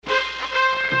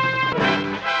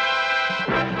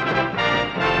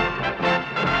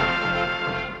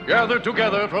gathered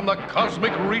together from the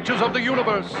cosmic reaches of the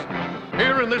universe,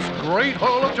 here in this great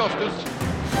hall of justice.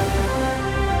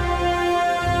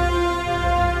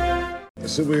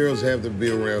 Superheroes have to be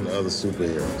around other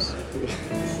superheroes.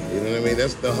 You know what I mean?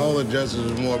 That's the Hall of Justice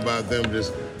is more about them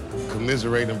just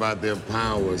commiserating about their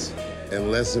powers and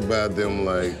less about them,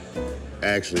 like,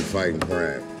 actually fighting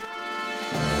crime.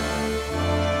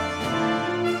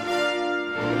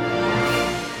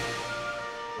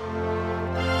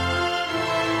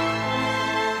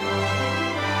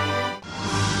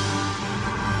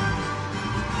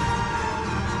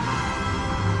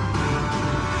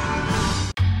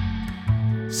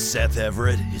 Seth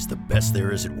Everett is the best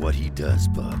there is at what he does,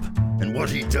 bub. And what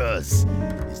he does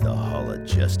is the Hall of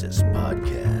Justice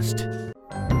podcast.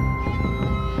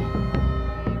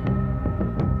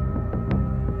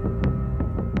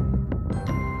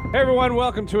 Hey everyone,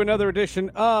 welcome to another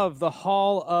edition of the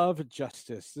Hall of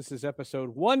Justice. This is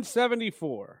episode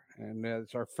 174, and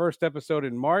it's our first episode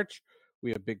in March.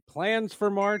 We have big plans for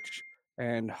March,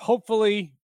 and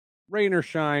hopefully, rain or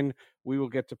shine, we will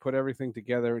get to put everything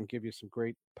together and give you some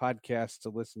great podcasts to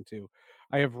listen to.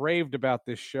 I have raved about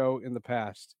this show in the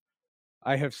past.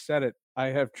 I have said it. I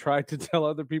have tried to tell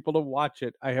other people to watch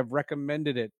it. I have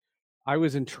recommended it. I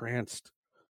was entranced.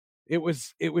 It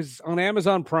was on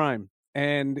Amazon Prime,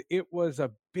 and it was a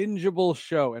bingeable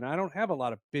show. And I don't have a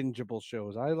lot of bingeable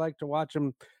shows. I like to watch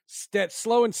them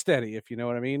slow and steady, if you know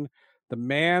what I mean. The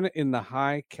Man in the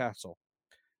High Castle.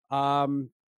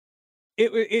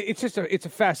 It's a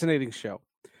fascinating show.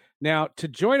 Now, to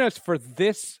join us for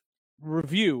this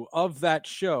review of that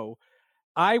show,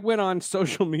 I went on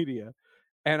social media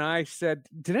and I said,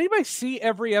 did anybody see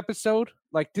every episode?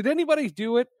 Like, did anybody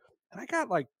do it? And I got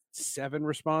like 7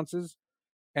 responses.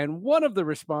 And one of the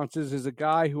responses is a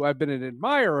guy who I've been an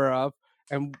admirer of,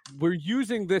 and we're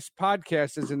using this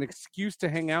podcast as an excuse to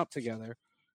hang out together.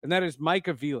 And that is Mike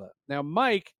Avila. Now,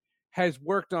 Mike has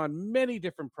worked on many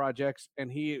different projects,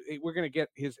 and we're going to get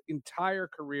his entire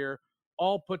career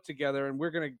all put together, and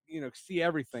we're going to see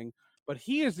everything. But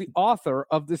he is the author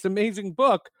of this amazing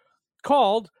book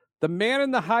called The Man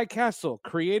in the High Castle,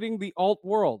 Creating the Alt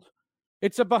World.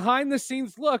 It's a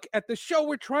behind-the-scenes look at the show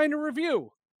we're trying to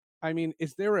review. I mean,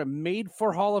 is there a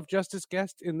made-for Hall of Justice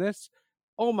guest in this?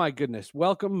 Oh, my goodness.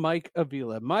 Welcome, Mike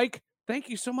Avila. Mike, thank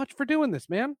you so much for doing this,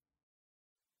 man.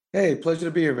 Hey, pleasure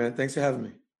to be here, man. Thanks for having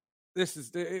me.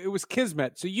 It was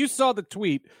kismet. So you saw the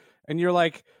tweet and you're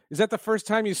like, is that the first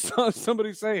time you saw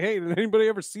somebody say, hey, did anybody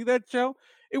ever see that show?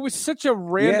 It was such a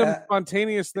random,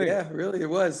 spontaneous thing. Yeah, really, it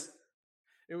was.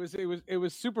 It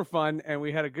was super fun, and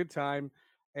we had a good time.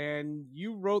 And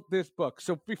you wrote this book.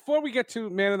 So before we get to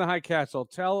Man in the High Castle,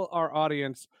 tell our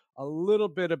audience a little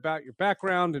bit about your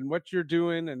background and what you're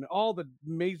doing and all the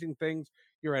amazing things.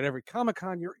 You're at every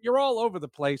Comic-Con. You're all over the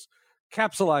place.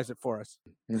 Capsulize it for us.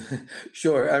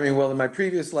 Sure. I mean, well, in my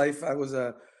previous life, I was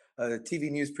a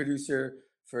TV news producer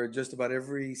for just about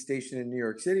every station in New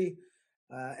York City.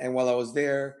 And while I was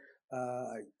there,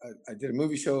 I did a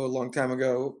movie show a long time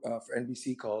ago for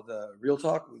NBC called Real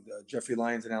Talk with Jeffrey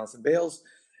Lyons and Allison Bales.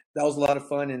 That was a lot of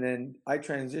fun. And then I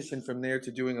transitioned from there to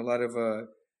doing a lot of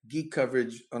geek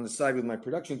coverage on the side with my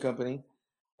production company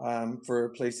for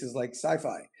places like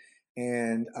Sci-Fi.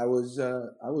 And I was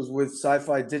with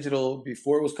Sci-Fi Digital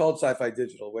before it was called Sci-Fi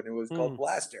Digital, when it was called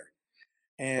Blaster.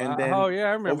 And then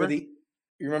I remember. you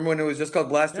remember when it was just called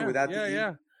Blaster without the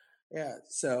E? Yeah.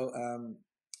 So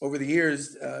over the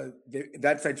years,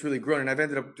 that site's really grown, and I've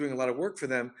ended up doing a lot of work for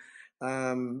them.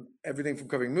 Everything from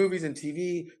covering movies and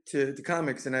TV to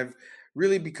comics, and I've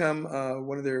really become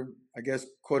one of their, I guess,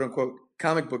 quote unquote,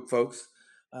 comic book folks.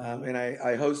 And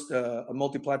I host a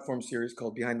multi-platform series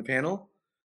called Behind the Panel.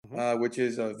 Which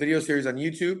is a video series on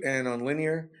YouTube and on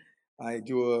Linear. I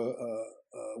do a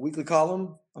weekly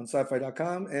column on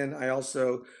sci-fi.com, and I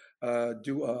also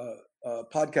do a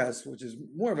podcast, which is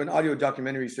more of an audio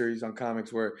documentary series on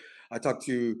comics, where I talk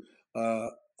to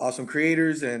awesome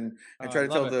creators and try to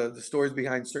tell the stories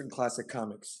behind certain classic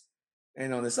comics.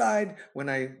 And on the side, when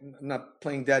I'm not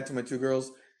playing dad to my 2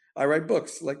 girls, I write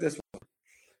books like this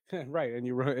one. Right, and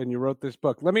you wrote this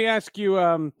book. Let me ask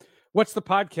you, what's the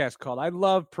podcast called? I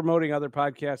love promoting other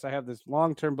podcasts. I have this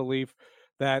long-term belief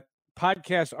that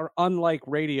podcasts are unlike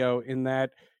radio in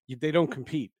that they don't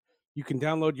compete. You can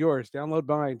download yours, download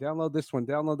mine, download this one,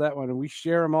 download that one, and we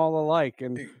share them all alike.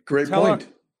 And great point.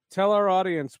 Tell our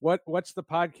audience what's the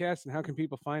podcast and how can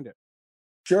people find it?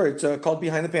 Sure, it's called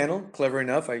Behind the Panel. Clever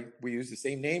enough, we use the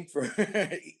same name for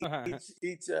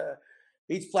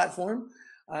each platform,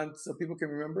 so people can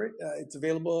remember it. It's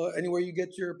available anywhere you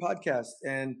get your podcast.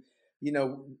 And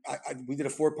we did a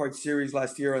 4-part series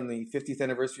last year on the 50th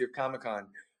anniversary of Comic-Con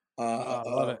I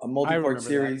love it. a I multi-part remember that.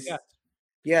 series. Yes.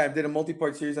 Yeah, I did a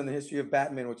multi-part series on the history of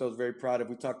Batman, which I was very proud of.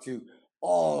 We talked to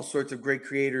all sorts of great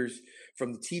creators,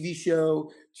 from the TV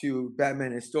show to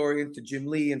Batman historians to Jim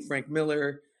Lee and Frank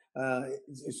Miller.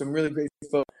 Some really great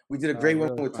folks. We did a great one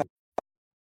Really with fun. Todd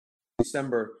in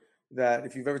December. That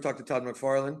if you've ever talked to Todd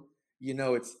McFarlane, you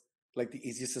know it's like the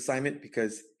easiest assignment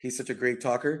because he's such a great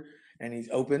talker and he's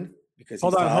open because he's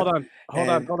Hold Todd. on.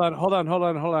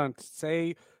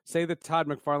 Say the Todd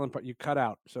McFarlane part. You cut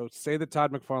out. So say the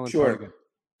Todd McFarlane part again.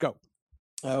 Go.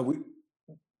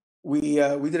 We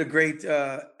did a great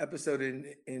episode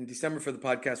in December for the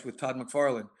podcast with Todd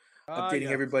McFarlane, updating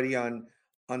everybody on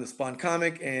the Spawn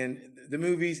comic and the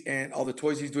movies and all the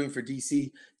toys he's doing for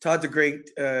DC. Todd's a great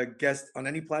guest on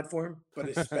any platform, but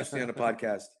especially on a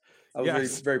podcast. I was very,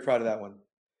 very proud of that one.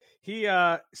 He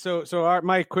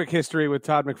my quick history with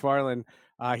Todd McFarlane.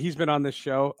 He's been on this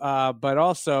show, but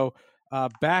also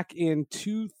back in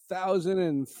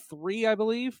 2003, I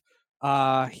believe,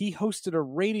 he hosted a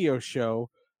radio show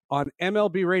on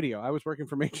MLB Radio. I was working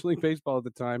for Major League Baseball at the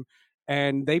time,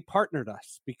 and they partnered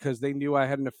us because they knew I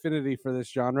had an affinity for this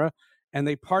genre, and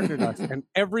they partnered us. And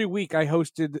every week I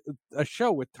hosted a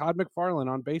show with Todd McFarlane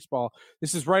on baseball.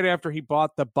 This is right after he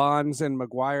bought the Bonds and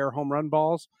McGuire home run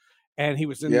balls, and he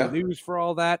was in the news for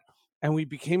all that. And we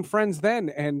became friends then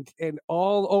and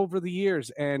all over the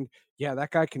years. And yeah,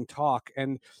 that guy can talk.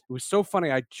 And it was so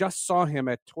funny. I just saw him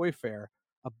at Toy Fair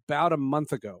about a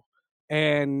month ago.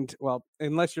 And well,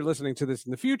 unless you're listening to this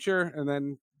in the future, and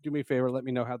then do me a favor, let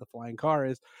me know how the flying car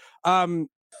is.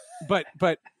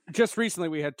 But just recently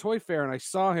we had Toy Fair and I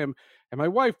saw him, and my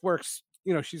wife works,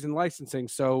 she's in licensing.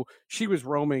 So she was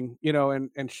roaming,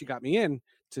 and she got me in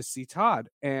to see Todd,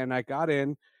 and I got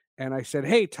in and I said,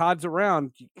 "Hey, Todd's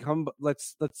around. Come,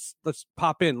 let's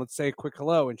pop in. Let's say a quick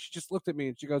hello." And she just looked at me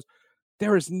and she goes,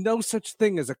 "There is no such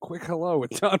thing as a quick hello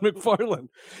with Todd McFarlane.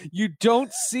 You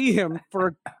don't see him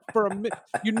for a minute.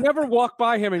 You never walk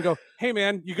by him and go, 'Hey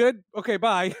man, you good? Okay,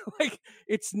 bye.'" Like,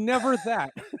 it's never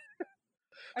that.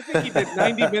 I think he did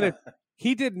 90 minutes.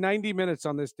 He did 90 minutes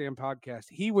on this damn podcast.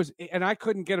 And I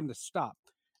couldn't get him to stop.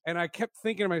 And I kept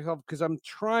thinking to myself, because I'm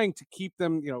trying to keep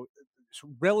them,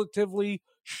 relatively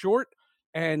short,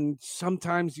 and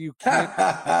sometimes you can't.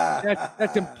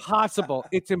 That's impossible.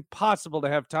 It's impossible to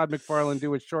have Todd McFarlane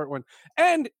do a short one.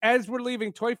 And as we're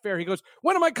leaving Toy Fair, he goes,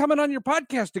 "When am I coming on your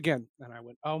podcast again?" And I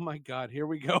went, "Oh my God, here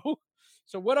we go."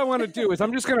 So what I want to do is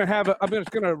I'm just going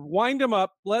to wind him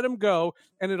up, let him go,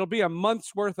 and it'll be a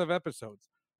month's worth of episodes.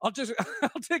 I'll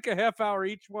take a half hour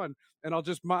each one, and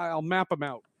I'll map them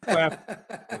out.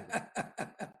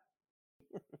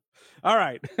 All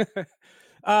right.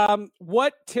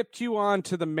 What tipped you on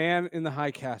to The Man in the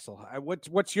High Castle?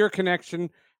 What's your connection?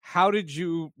 How did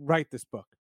you write this book?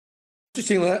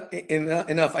 Interesting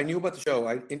enough, I knew about the show.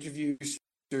 I interviewed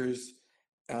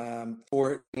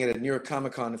for it at New York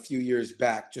Comic Con a few years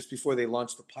back, just before they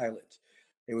launched the pilot.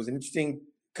 It was an interesting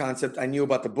concept. I knew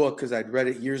about the book because I'd read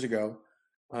it years ago,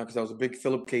 because I was a big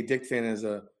Philip K. Dick fan as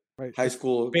a high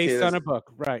school based kid. On a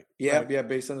book, right? Yeah, right. Yeah,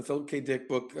 based on the Philip K. Dick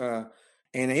book.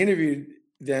 And I interviewed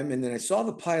them, and then I saw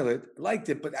the pilot, liked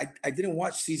it, but I didn't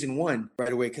watch season 1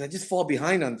 right away because I just fall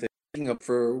behind on things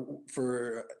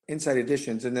for Inside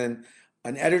Editions. And then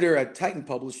an editor at Titan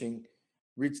Publishing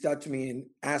reached out to me and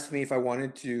asked me if I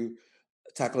wanted to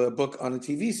tackle a book on a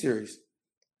TV series.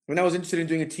 And I was interested in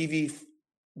doing a TV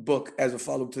book as a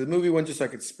follow-up to the movie one, just so I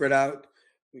could spread out,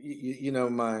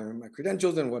 my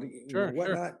credentials and whatnot.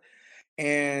 Sure.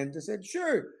 And I said,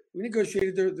 sure. We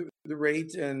negotiated the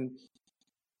rate and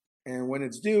when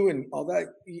it's due and all that,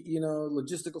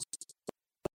 logistical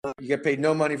stuff. You get paid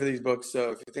no money for these books,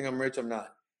 so if you think I'm rich, I'm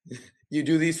not. You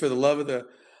do these for the love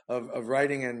of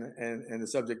writing and the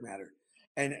subject matter.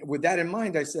 And with that in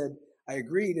mind, I said, I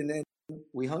agreed, and then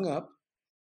we hung up.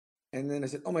 And then I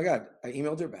said, oh my God, I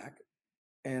emailed her back.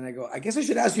 And I go, I guess I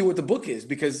should ask you what the book is,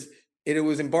 because it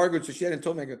was embargoed, so she hadn't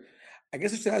told me. I go, I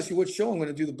guess I should ask you what show I'm going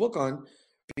to do the book on,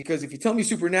 because if you tell me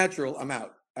Supernatural, I'm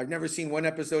out. I've never seen one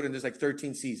episode, and there's like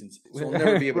 13 seasons, so I'll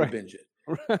never be able to binge it.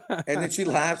 And then she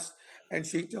laughs, and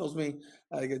she tells me,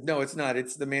 I go, no, it's not.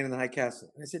 It's The Man in the High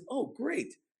Castle. And I said, oh,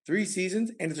 great. 3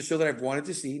 seasons, and it's a show that I've wanted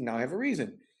to see. Now I have a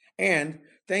reason. And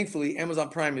thankfully, Amazon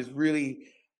Prime is really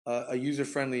a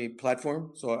user-friendly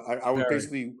platform. So I was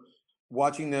basically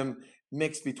watching them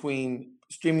mix between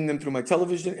streaming them through my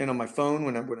television and on my phone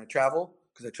when I travel,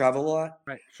 because I travel a lot.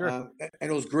 Right, sure. And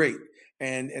it was great.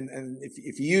 And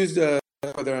if you use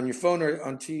whether on your phone or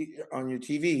on your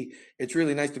TV, it's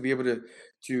really nice to be able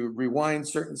to rewind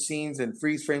certain scenes and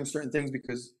freeze frame certain things,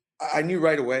 because I knew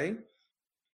right away,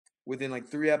 within like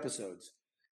 3 episodes,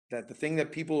 that the thing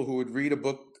that people who would read a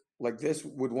book like this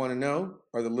would want to know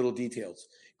are the little details.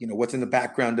 What's in the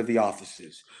background of the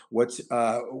offices, what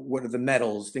are the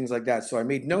medals, things like that. So I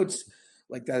made notes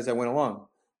like that as I went along,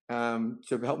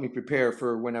 to help me prepare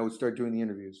for when I would start doing the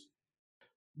interviews.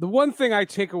 The one thing I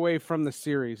take away from the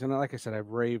series, and like I said, I've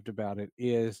raved about it,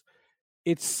 is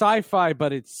it's sci-fi,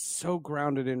 but it's so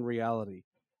grounded in reality.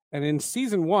 And in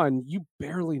season 1, you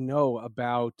barely know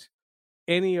about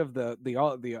any of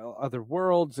the other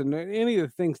worlds and any of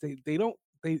the things.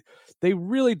 They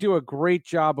really do a great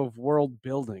job of world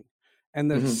building and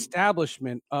the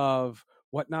establishment of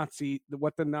what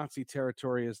the Nazi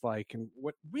territory is like. And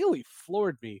what really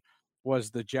floored me was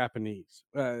the Japanese,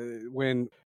 when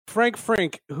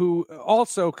Frank, who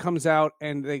also comes out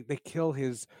and they kill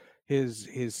his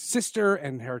sister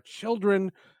and her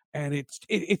children, and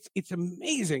it's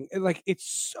amazing. Like, it's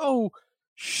so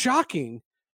shocking.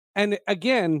 And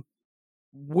again,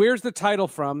 where's the title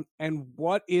from, and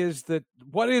what is the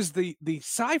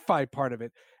sci-fi part of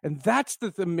it? And that's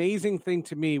the amazing thing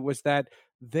to me, was that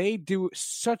they do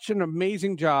such an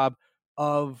amazing job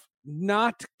of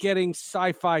not getting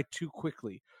sci-fi too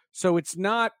quickly. So it's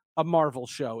not a Marvel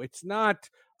show. It's not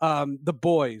The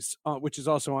Boys, which is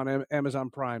also on Amazon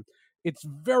Prime. It's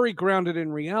very grounded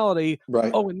in reality.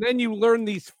 Right. Oh, and then you learn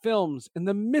these films and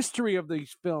the mystery of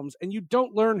these films, and you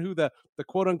don't learn who the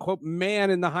quote unquote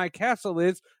man in the high castle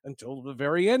is until the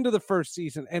very end of the first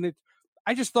season. And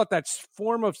I just thought that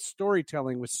form of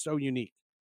storytelling was so unique.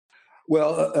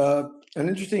 Well, an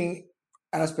interesting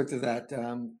aspect of that,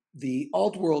 the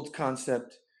alt world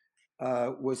concept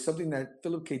was something that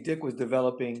Philip K. Dick was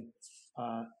developing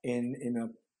in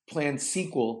a planned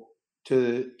sequel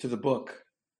to the book.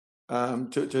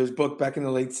 To his book back in the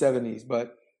late 70s.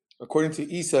 But according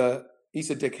to Issa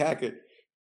Dick Hackett,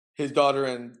 his daughter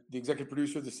and the executive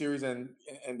producer of the series and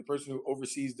the person who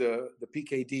oversees the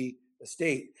PKD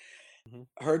estate,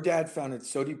 her dad found it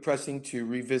so depressing to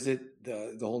revisit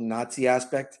the whole Nazi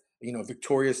aspect,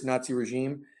 victorious Nazi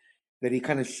regime, that he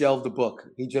kind of shelved the book.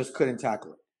 He just couldn't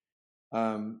tackle it.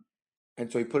 And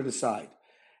so he put it aside.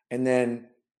 And then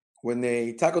when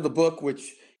they tackled the book, which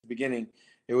at the beginning,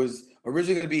 it was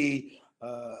originally going to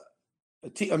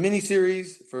be a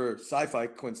mini-series for sci-fi,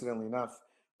 coincidentally enough,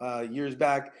 years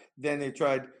back. Then they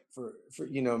tried for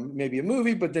maybe a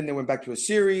movie, but then they went back to a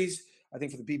series, I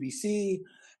think, for the BBC.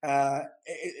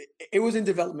 It was in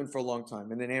development for a long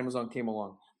time, and then Amazon came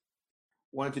along.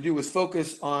 Wanted to do was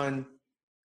focus on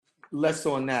less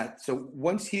so on that. So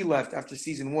once he left after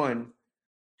season 1,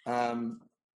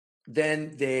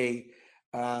 then they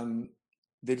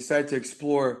decided to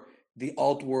explore the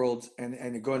alt worlds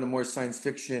and go into more science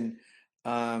fiction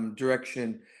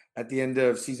direction at the end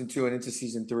of season 2 and into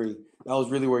season 3. That was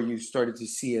really where you started to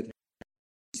see it.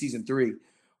 Season 3,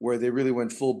 where they really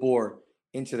went full bore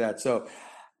into that. So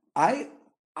I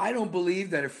don't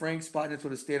believe that if Frank Spotnitz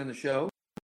would have stayed on the show,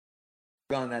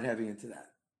 gone that heavy into that.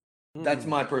 That's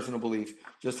my personal belief,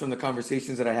 just from the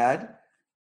conversations that I had.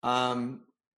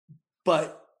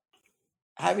 But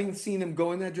having seen him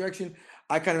go in that direction,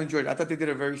 I kind of enjoyed it. I thought they did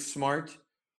a very smart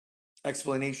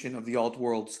explanation of the alt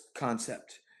worlds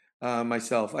concept.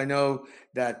 Myself, I know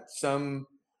that some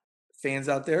fans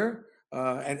out there,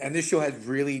 and this show has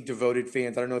really devoted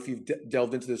fans. I don't know if you've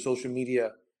delved into the social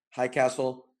media High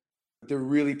Castle. They're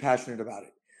really passionate about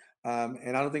it.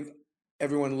 And I don't think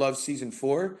everyone loves season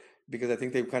 4, because I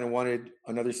think they kind of wanted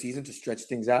another season to stretch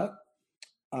things out.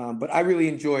 But I really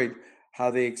enjoyed how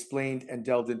they explained and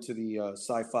delved into the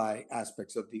sci-fi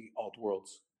aspects of the alt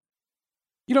worlds.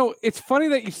 It's funny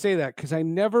that you say that, because I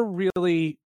never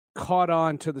really caught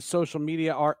on to the social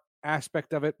media art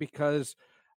aspect of it, because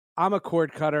I'm a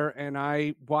cord cutter and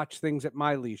I watch things at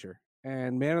my leisure.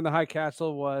 And Man in the High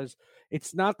Castle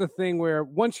it's not the thing where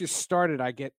once you start it,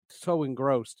 I get so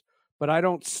engrossed, but I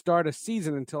don't start a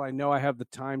season until I know I have the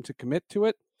time to commit to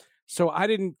it. So I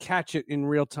didn't catch it in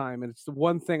real time. And it's the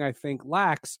one thing I think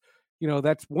lacks.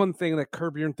 That's one thing that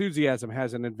Curb Your Enthusiasm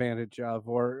has an advantage of,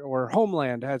 or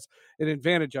Homeland has an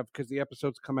advantage of, because the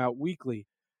episodes come out weekly.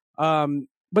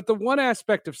 But the one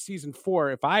aspect of season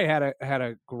 4, if I had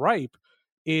a gripe,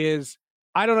 is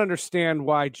I don't understand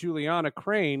why Juliana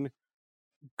Crane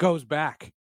goes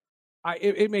back.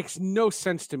 It makes no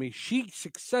sense to me. She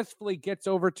successfully gets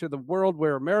over to the world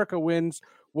where America wins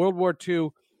World War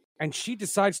II, and she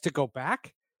decides to go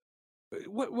back.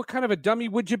 What kind of a dummy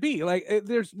would you be? Like,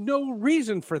 there's no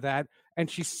reason for that, and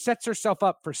she sets herself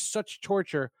up for such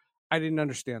torture. I didn't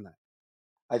understand that.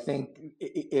 I think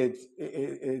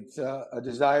it's a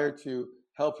desire to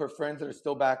help her friends that are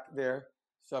still back there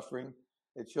suffering.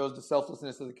 It shows the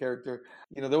selflessness of the character.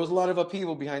 There was a lot of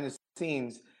upheaval behind the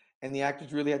scenes, and the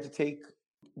actors really had to take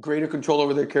greater control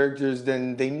over their characters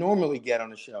than they normally get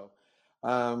on a show.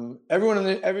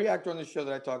 Every actor on the show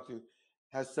that I talk to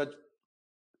has such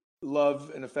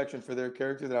love and affection for their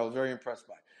character that I was very impressed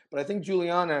by. But I think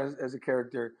Juliana as a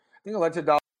character, I think Alexa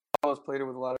Dallas played her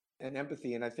with a lot of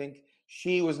empathy, and I think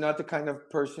she was not the kind of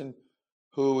person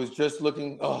who was just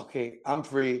looking, oh, okay, I'm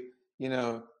free,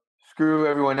 screw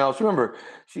everyone else. Remember,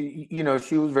 she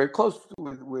was very close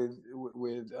with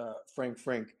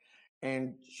Frank,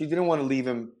 and she didn't want to leave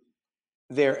him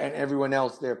there and everyone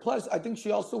else there. Plus, I think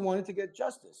she also wanted to get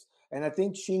justice, and I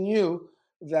think she knew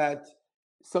that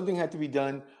something had to be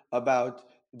done about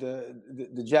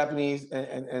the Japanese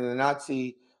and the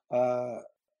Nazi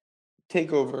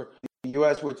takeover the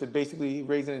U.S., which had basically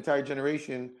raised an entire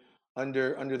generation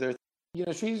under their.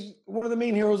 She's one of the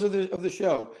main heroes of the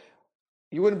show.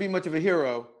 You wouldn't be much of a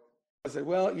hero. I said,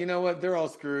 well, you know what? They're all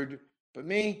screwed. But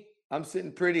me, I'm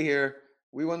sitting pretty here.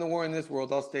 We won the war in this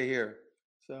world. I'll stay here.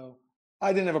 So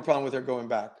I didn't have a problem with her going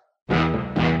back.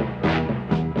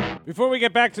 Before we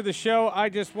get back to the show, I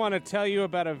just want to tell you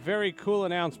about a very cool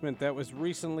announcement that was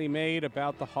recently made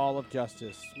about the Hall of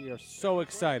Justice. We are so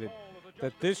excited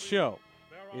that this show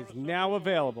is now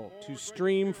available to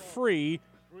stream free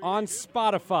on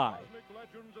Spotify.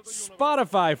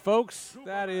 Spotify, folks,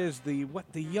 that is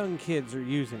what the young kids are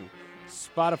using.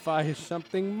 Spotify is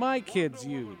something my kids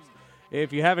use.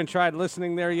 If you haven't tried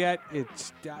listening there yet,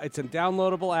 it's a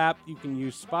downloadable app. You can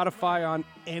use Spotify on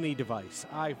any device,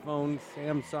 iPhone,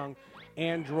 Samsung,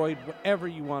 Android, whatever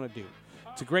you want to do.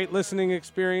 It's a great listening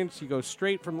experience. You go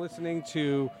straight from listening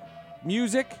to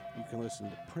music. You can listen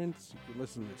to Prince. You can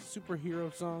listen to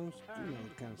superhero songs,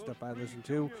 the kind of stuff I listen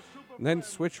to, and then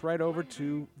switch right over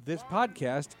to this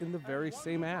podcast in the very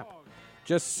same app.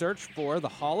 Just search for The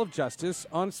Hall of Justice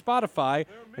on Spotify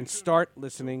and start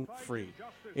listening free.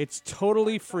 It's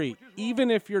totally free, even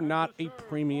if you're not a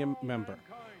premium member.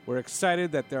 We're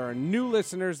excited that there are new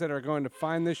listeners that are going to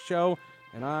find this show,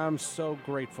 and I'm so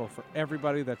grateful for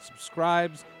everybody that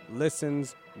subscribes,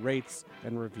 listens, rates,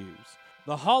 and reviews.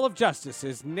 The Hall of Justice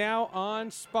is now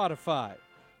on Spotify.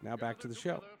 Now back to the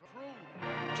show.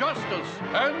 Justice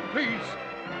and peace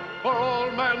for all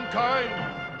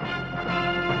mankind.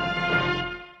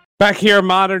 Back here,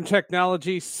 modern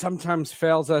technology sometimes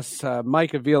fails us.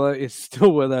 Mike Avila is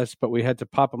still with us, but we had to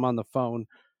pop him on the phone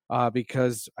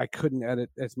because I couldn't edit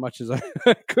as much as I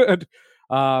could.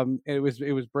 It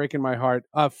was breaking my heart.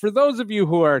 For those of you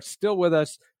who are still with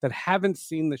us that haven't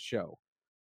seen the show,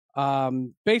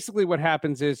 basically what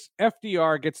happens is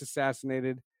FDR gets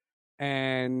assassinated,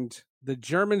 and the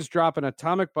Germans drop an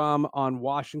atomic bomb on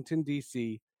Washington,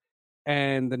 D.C.,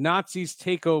 and the Nazis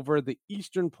take over the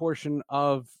eastern portion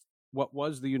of what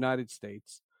was the United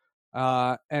States,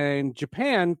 and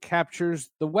Japan captures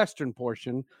the western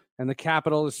portion, and the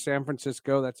capital is San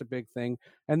Francisco. That's a big thing.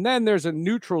 And then there's a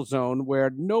neutral zone where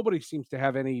nobody seems to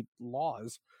have any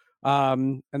laws,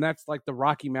 and that's like the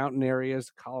Rocky Mountain areas,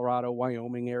 Colorado,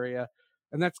 Wyoming area,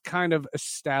 and that's kind of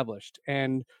established.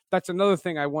 And that's another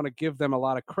thing I want to give them a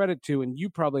lot of credit to, and you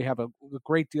probably have a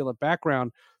great deal of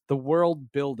background, the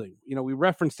world building. We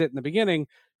referenced it in the beginning,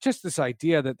 just this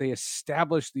idea that they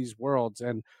established these worlds,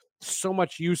 and so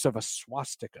much use of a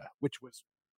swastika, which was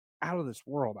out of this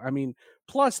world. I mean,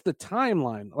 plus the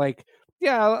timeline. Like,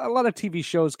 yeah, a lot of TV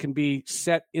shows can be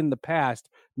set in the past.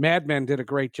 Mad Men did a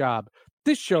great job.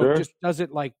 This show just does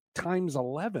it like times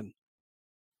 11.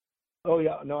 Oh,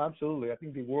 yeah. No, absolutely. I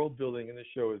think the world building in this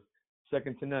show is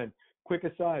second to none. Quick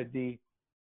aside,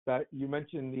 that you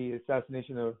mentioned the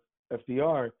assassination of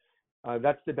FDR.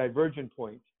 That's the divergent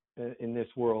point in this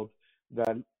world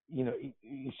that,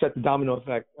 you set the domino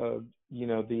effect of,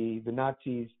 the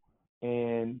Nazis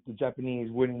and the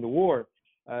Japanese winning the war.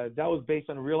 That was based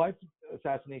on a real life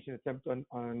assassination attempt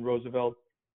on Roosevelt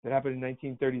that happened in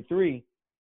 1933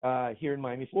 here in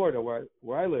Miami, Florida,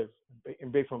 where I live,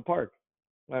 in Bayfront Park.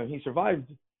 He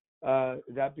survived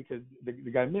that because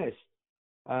the guy missed.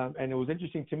 And it was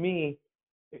interesting to me.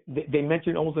 They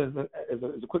mentioned almost as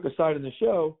a quick aside in the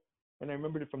show, and I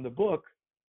remembered it from the book.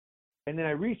 And then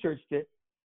I researched it,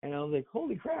 and I was like,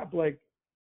 holy crap, like,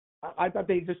 I thought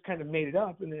they just kind of made it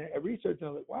up. And then I researched, and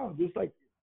I was like, wow, this, like,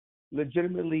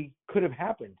 legitimately could have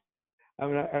happened. I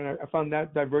mean, I found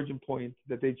that divergent point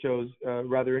that they chose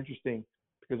rather interesting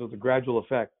because it was a gradual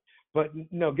effect. But,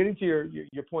 no, getting to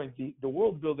your point, the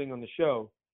world building on the show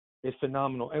is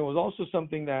phenomenal. And it was also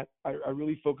something that I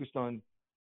really focused on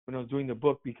when I was doing the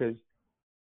book, because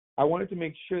I wanted to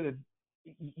make sure that,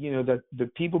 that the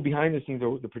people behind the scenes,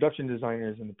 the production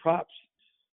designers and the props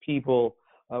people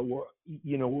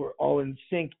were all in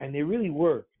sync, and they really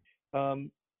were.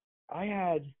 I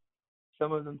had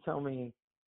some of them tell me,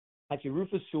 actually,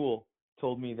 Rufus Sewell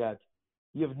told me that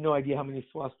you have no idea how many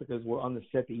swastikas were on the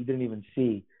set that you didn't even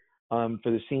see for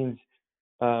the scenes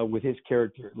with his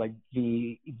character. Like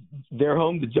their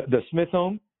home, the Smith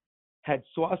home, had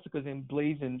swastikas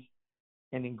emblazoned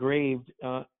and engraved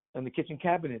on the kitchen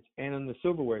cabinets and on the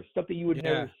silverware, stuff that you would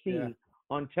never see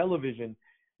on television,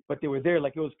 but they were there.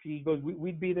 Like he goes,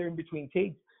 we'd be there in between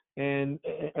takes, and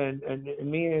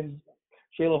me and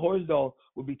Shayla Horsdal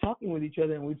would be talking with each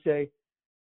other, and we'd say,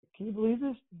 "Can you believe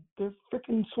this? There's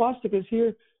freaking swastikas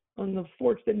here on the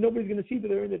forks that nobody's going to see, but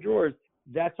they're in the drawers."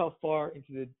 That's how far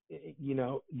into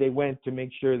they went to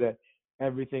make sure that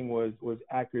everything was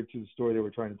accurate to the story they were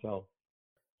trying to tell.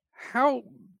 How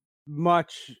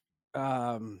much,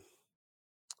 I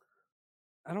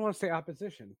don't want to say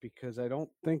opposition because I don't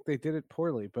think they did it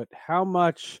poorly, but how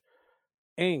much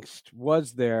angst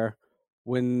was there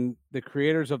when the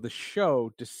creators of the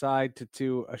show decide to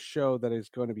do a show that is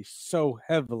going to be so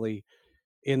heavily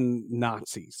in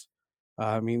Nazis?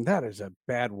 I mean, that is a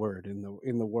bad word in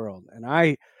the world. And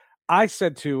I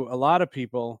said to a lot of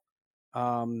people,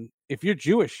 if you're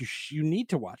Jewish, you need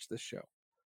to watch this show.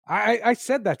 I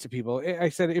said that to people. I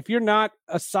said, if you're not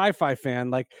a sci-fi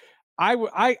fan, like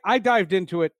I dived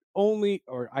into it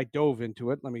I dove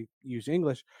into it. Let me use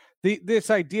English. This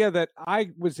idea that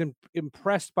I was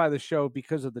impressed by the show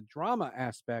because of the drama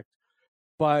aspect,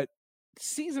 but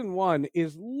season 1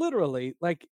 is literally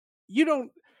like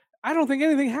I don't think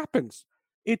anything happens.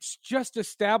 It's just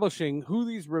establishing who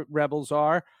these rebels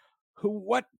are,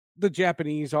 what the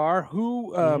Japanese are,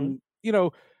 who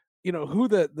who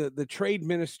the trade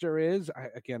minister is.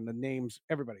 Again, the names,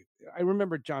 everybody. I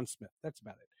remember John Smith. That's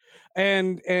about it.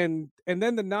 And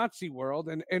then the Nazi world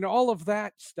and all of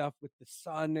that stuff with the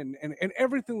sun and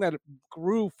everything that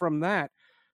grew from that.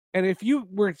 And if you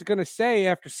were going to say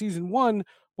after season 1,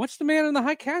 what's The Man in the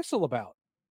High Castle about?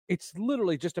 It's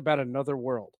literally just about another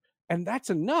world. And that's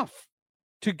enough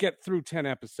to get through 10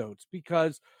 episodes,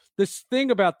 because this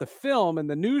thing about the film and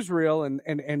the newsreel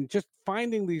and just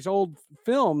finding these old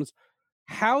films,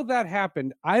 how that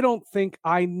happened, I don't think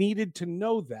I needed to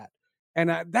know that. And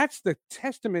that's the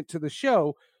testament to the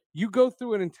show. You go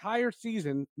through an entire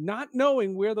season not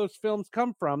knowing where those films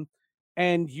come from,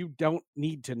 and you don't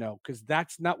need to know, because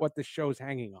that's not what the show's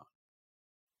hanging on.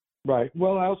 Right.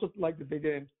 Well, I also like that they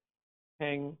didn't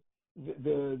hang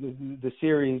the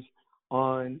series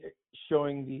on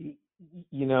showing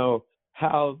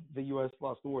how the U.S.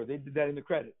 lost the war. They did that in the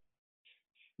credits.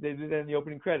 They did that in the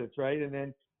opening credits, right? And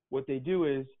then what they do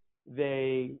is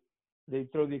they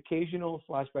throw the occasional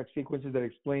flashback sequences that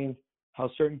explain how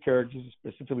certain characters,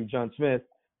 specifically John Smith,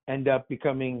 end up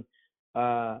becoming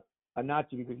a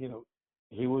Nazi because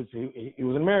he was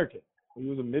an American. He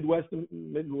was a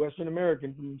Midwestern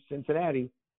American from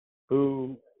Cincinnati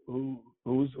who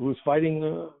was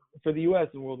fighting for the U.S.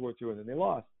 in World War II, and then they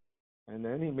lost. And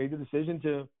then he made the decision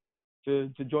to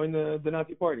join the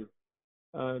Nazi Party,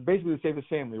 basically to save his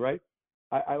family, right?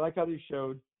 I like how they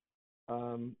showed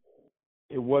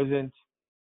it wasn't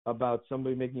about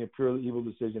somebody making a purely evil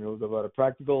decision. It was about a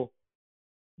practical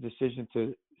decision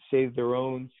to save their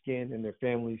own skin and their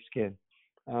family's skin.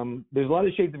 There's a lot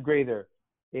of shades of gray there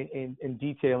in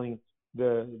detailing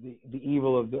the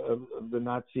evil of the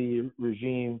Nazi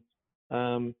regime.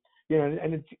 And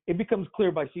it becomes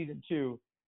clear by season 2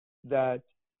 that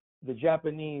the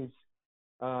Japanese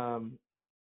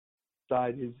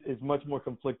side is much more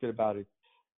conflicted about it.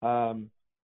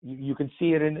 You can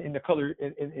see it in the color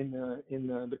in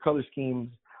the color schemes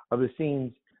of the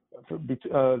scenes for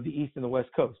the East and the West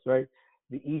Coast, right?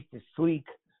 The East is sleek,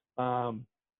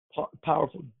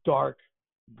 powerful, dark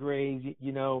grays.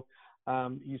 You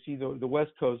see the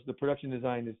West Coast, the production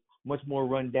design is much more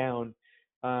run down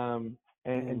and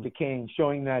decaying,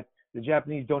 showing that the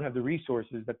Japanese don't have the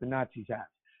resources that the Nazis have.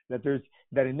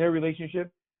 That in their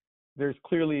relationship, there's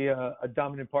clearly a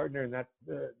dominant partner, and that's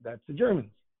the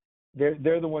Germans.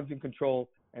 They're the ones in control,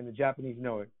 and the Japanese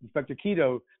know it. Inspector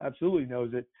Kido absolutely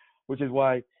knows it, which is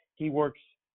why he works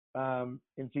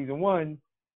in season 1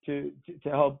 to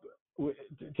help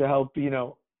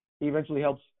eventually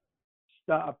helps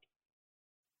stop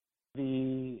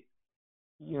the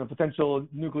potential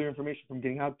nuclear information from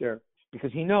getting out there,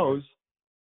 because he knows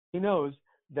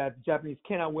that the Japanese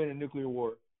cannot win a nuclear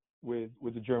war with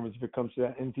the Germans if it comes to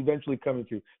that, and it's eventually coming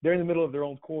to. They're in the middle of their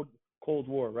own Cold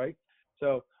War, right?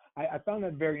 So I found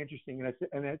that very interesting,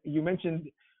 and you mentioned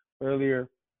earlier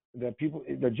that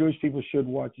Jewish people should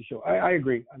watch the show. I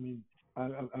agree. I mean,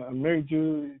 I'm married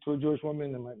to a Jewish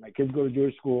woman, and my kids go to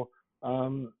Jewish school.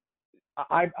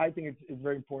 I think it's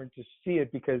very important to see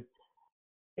it, because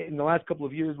in the last couple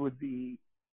of years with the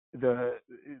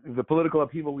political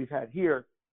upheaval we've had here,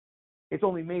 it's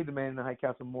only made the Man in the High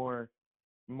Castle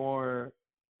more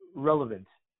relevant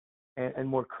and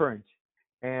more current.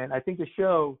 And I think the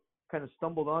show kind of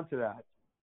stumbled onto that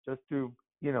just through,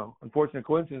 unfortunate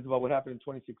coincidence about what happened in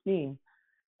 2016,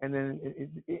 and then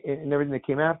and everything that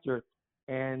came after.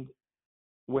 And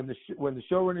when the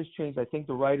showrunners changed, I think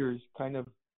the writers kind of,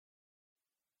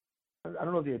 I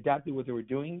don't know if they adapted what they were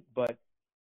doing, but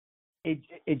it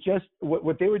just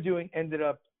what they were doing ended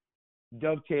up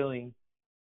dovetailing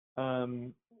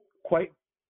quite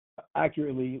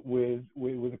accurately with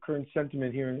the current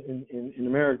sentiment here in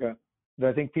America that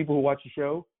I think people who watch the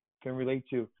show can relate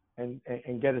to and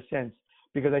get a sense.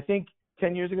 Because I think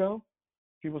 10 years ago,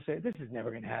 people say, this is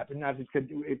never going to happen. Nazis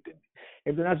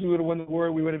if the Nazis would have won the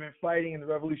war, we would have been fighting in the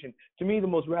revolution. To me, the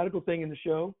most radical thing in the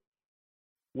show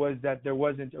was that there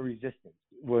wasn't a resistance.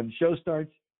 When the show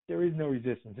starts, there is no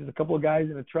resistance. There's a couple of guys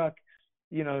in a truck,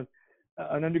 an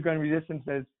underground resistance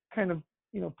that's kind of,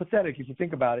 pathetic if you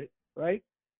think about it, right?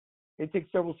 It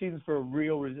takes several seasons for a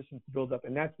real resistance to build up.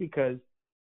 And that's because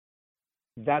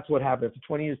that's what happened. After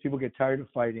 20 years, people get tired of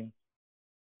fighting.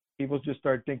 People just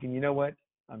start thinking, you know what?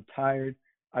 I'm tired.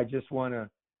 I just want to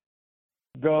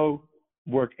go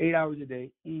work 8 hours a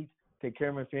day, eat, take care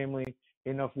of my family,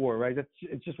 enough war, right?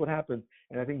 It's just what happened.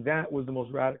 And I think that was the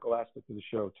most radical aspect of the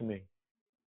show to me.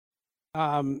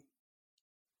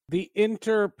 The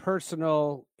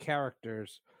interpersonal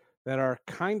characters that are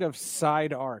kind of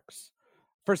side arcs.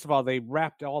 First of all, they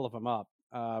wrapped all of them up.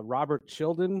 Robert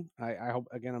Chilton, I hope,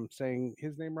 again, I'm saying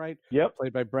his name right. Yep.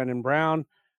 Played by Brendan Brown.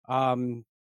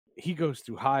 He goes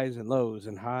through highs and lows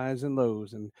and highs and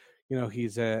lows. And,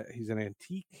 he's an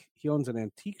antique. He owns an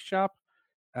antique shop.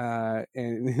 And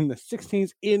in the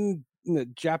 60s in the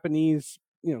Japanese,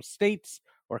 states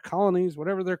or colonies,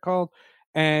 whatever they're called.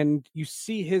 And you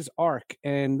see his arc,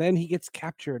 and then he gets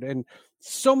captured. And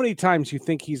so many times you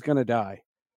think he's going to die.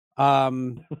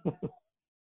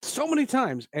 So many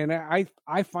times. And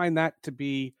I find that to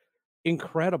be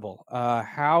incredible.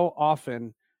 How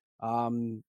often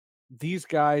these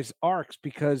guys arcs,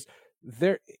 because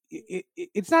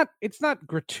it's not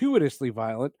gratuitously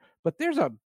violent, but there's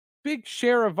a big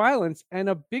share of violence and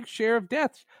a big share of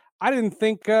deaths. I didn't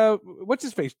think what's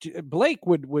his face, Blake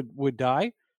would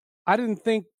die. I didn't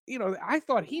think, I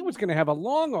thought he was going to have a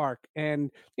long arc,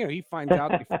 and he finds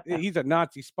out he's a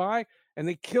Nazi spy, and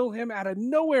they kill him out of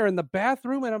nowhere in the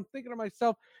bathroom. And I'm thinking to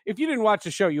myself, if you didn't watch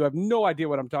the show, you have no idea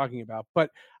what I'm talking about. But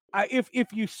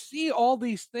if you see all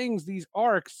these things, these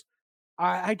arcs,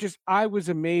 I was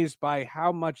amazed by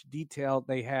how much detail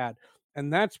they had.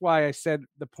 And that's why I said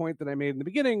the point that I made in the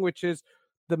beginning, which is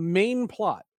the main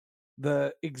plot,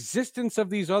 the existence of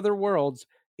these other worlds,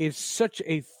 is such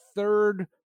a third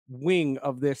wing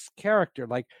of this character.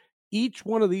 Like, each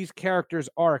one of these characters'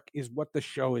 arc is what the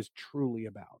show is truly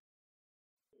about.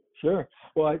 Sure.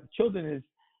 Well, Chilton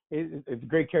is a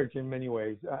great character in many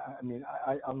ways.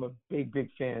 I'm a big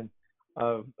fan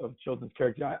of Chilton's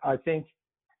character. I think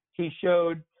he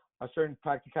showed a certain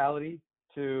practicality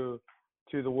to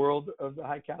the world of the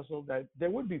High Castle, that there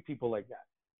would be people like that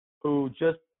who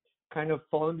just kind of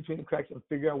fall in between the cracks and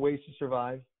figure out ways to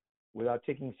survive without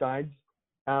taking sides.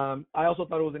 I also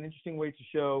thought it was an interesting way to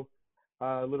show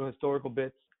little historical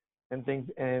bits and things.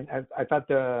 And I thought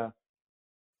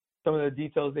some of the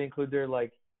details they include there,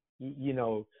 like,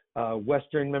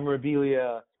 Western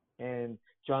memorabilia and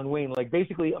John Wayne. Like,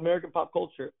 basically, American pop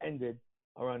culture ended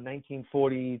around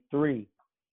 1943,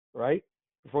 right?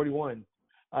 41.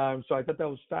 So I thought that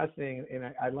was fascinating,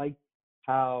 and I liked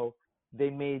how they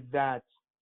made that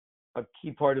a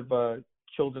key part of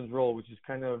Chilton's role, which is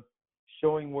kind of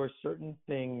showing where certain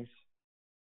things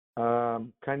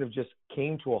kind of just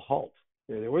came to a halt.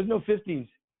 There was no 50s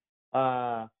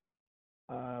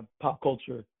pop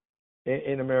culture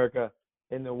in America,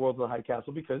 in the world of the High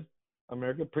Castle, because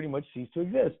America pretty much ceased to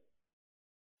exist.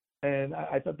 And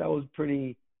I thought that was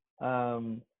pretty.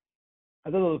 I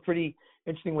thought it was a pretty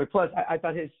interesting way. Plus, I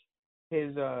thought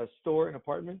his store and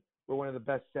apartment were one of the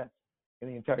best sets in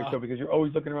the entire show, because you're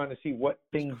always looking around to see what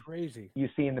things crazy you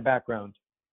see in the background.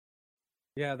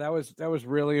 Yeah, that was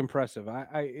really impressive.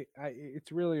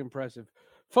 It's really impressive,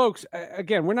 folks.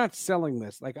 Again, we're not selling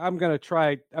this. Like, I'm gonna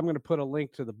put a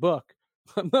link to the book.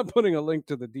 I'm not putting a link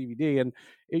to the DVD. And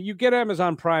you get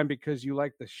Amazon Prime because you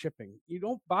like the shipping. You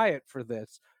don't buy it for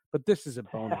this, but this is a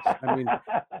bonus. I mean,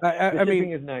 the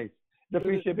shipping is nice. The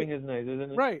free shipping is nice,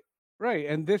 isn't it? Right.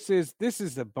 And this is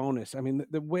a bonus. I mean,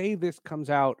 the way this comes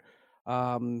out,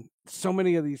 so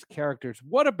many of these characters.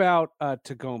 What about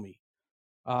Tagomi,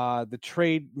 the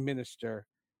trade minister?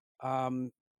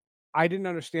 I didn't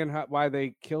understand why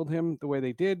they killed him the way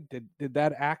they did. Did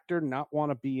that actor not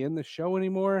want to be in the show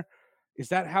anymore? Is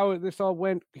that how this all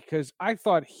went? Because I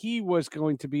thought he was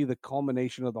going to be the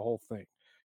culmination of the whole thing,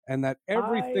 and that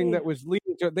everything that was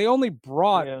leading to they only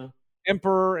brought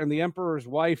Emperor and the Emperor's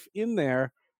wife in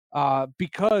there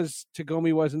because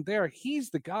Tagomi wasn't there. He's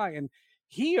the guy, and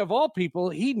he, of all people,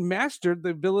 he mastered the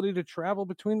ability to travel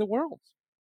between the worlds.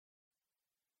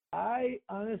 I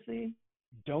honestly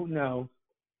don't know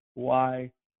why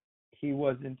he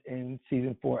wasn't in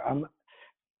season 4.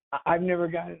 I've never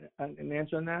got an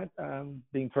answer on that.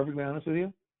 Being perfectly honest with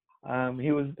you,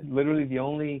 he was literally the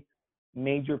only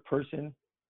major person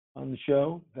on the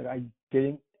show that I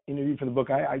didn't interview for the book.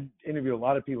 I interviewed a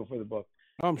lot of people for the book.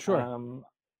 Oh, I'm sure.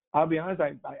 I'll be honest,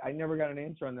 I never got an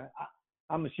answer on that.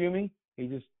 I'm assuming he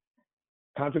just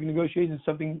contract negotiations,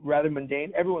 something rather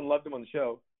mundane. Everyone loved him on the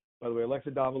show. By the way,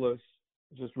 Alexa Davalos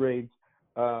just raved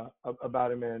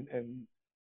about him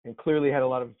and clearly had a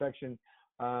lot of affection.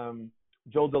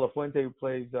 Joel De La Fuente, who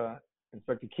plays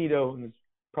Inspector Keto, and is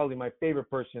probably my favorite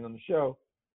person on the show.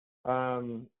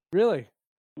 Really?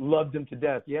 Loved him to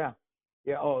death. Yeah.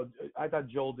 Oh, I thought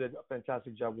Joel did a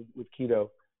fantastic job with Keto.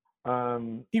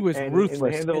 He was ruthless. In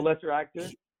the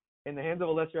hands of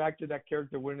a lesser actor, that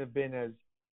character wouldn't have been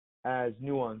as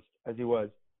nuanced as he was.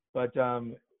 But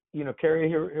Cary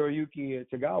Hiroyuki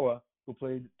Tagawa, who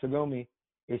played Tagomi,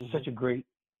 is such a great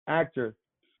actor.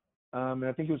 And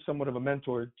I think he was somewhat of a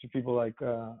mentor to people like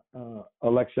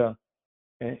Alexa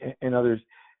and others.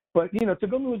 But,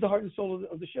 Tagomi was the heart and soul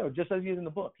of the show, just as he is in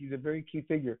the book. He's a very key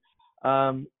figure.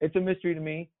 It's a mystery to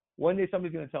me. One day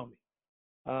somebody's going to tell me.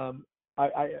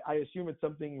 I assume it's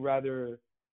something rather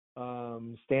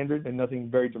standard and nothing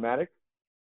very dramatic.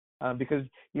 Because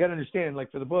you got to understand,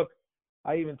 like for the book,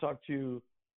 I even talked to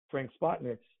Frank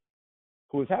Spotnitz,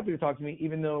 who was happy to talk to me,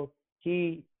 even though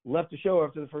he left the show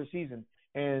after the first season.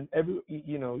 And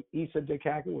Issa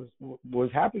Dekaka was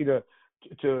happy to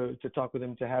talk with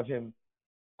him, to have him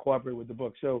cooperate with the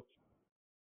book. So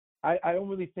I don't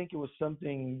really think it was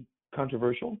something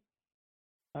controversial,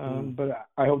 but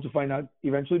I hope to find out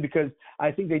eventually, because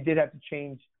I think they did have to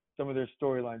change some of their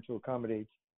storyline to accommodate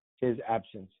his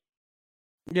absence.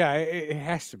 Yeah, it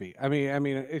has to be. I mean,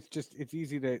 it's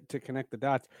easy to connect the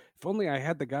dots. If only I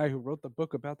had the guy who wrote the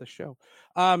book about the show.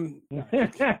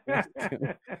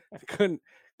 Couldn't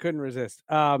resist.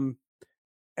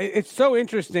 It's so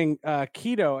interesting,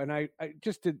 Keto, and I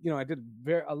just did, I did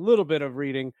a little bit of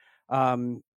reading,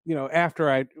 while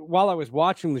I was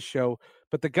watching the show.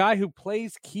 But the guy who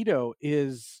plays Keto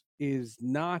is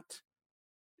not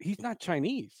Chinese. He's not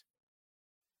Chinese.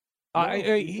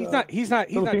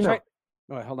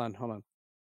 Oh, hold on.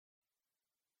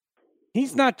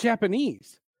 He's not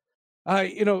Japanese.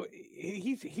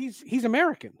 He's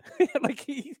American. Like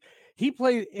he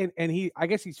played and I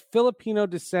guess he's Filipino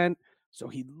descent, so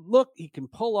he can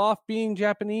pull off being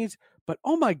Japanese, but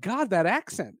oh my God, that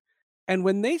accent. And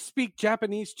when they speak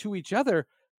Japanese to each other,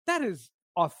 that is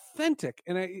authentic.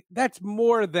 And that's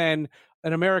more than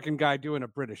an American guy doing a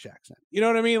British accent. You know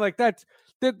what I mean? Like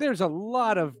there's a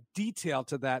lot of detail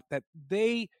to that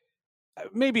they,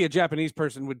 maybe a Japanese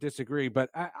person would disagree, but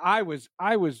I was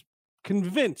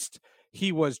convinced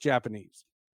he was Japanese.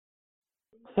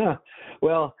 Huh.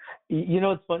 Well,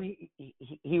 it's funny.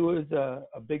 He was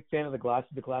a big fan of the glasses.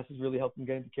 The glasses really helped him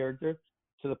get into character,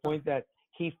 to the point that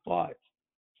he fought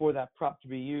for that prop to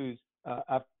be used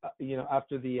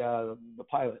after the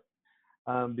pilot,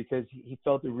 because he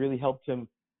felt it really helped him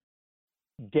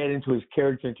get into his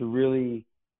character and to really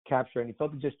capture it. And he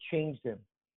felt it just changed him.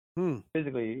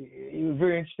 Physically. It was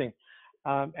very interesting.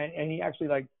 And he actually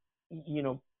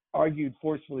argued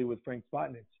forcefully with Frank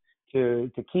Spotnitz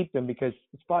to keep them, because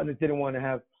Spotnitz didn't want to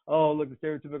have, the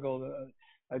stereotypical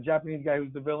Japanese guy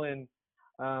who's the villain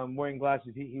wearing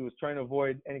glasses. He was trying to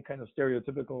avoid any kind of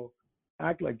stereotypical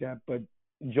act like that. But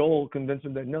Joel convinced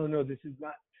him that no, this is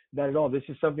not that at all. This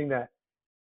is something that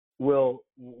will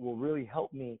really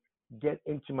help me get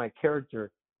into my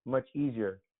character much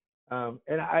easier.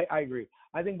 And I agree.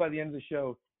 I think by the end of the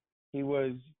show, he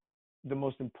was the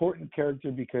most important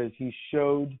character, because he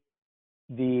showed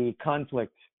the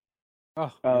conflict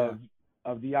of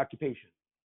the occupation.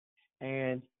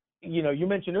 And, you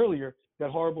mentioned earlier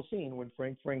that horrible scene when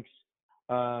Frank's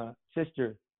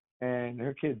sister and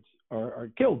her kids are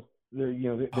killed.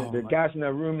 They're gassed in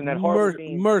that room, in that horrible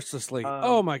scene. Mercilessly.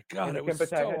 Oh my God, it was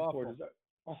so awful.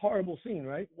 A horrible scene,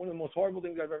 right? One of the most horrible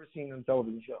things I've ever seen on a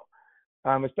television show.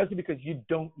 Especially because you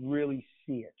don't really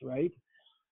see it, right?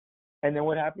 And then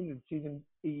what happened in season,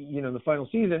 the final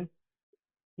season,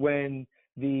 when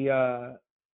the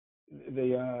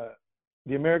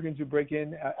Americans who break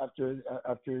in after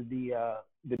the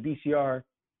BCR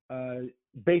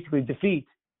basically defeat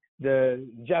the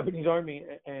Japanese army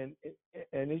and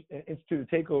institute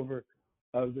a takeover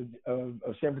of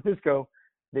San Francisco.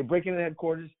 They break into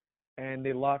headquarters and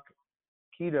they lock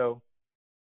Kido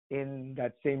in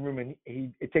that same room. And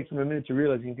it takes him a minute to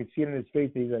realize, and you can see it in his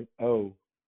face, that he's like, oh.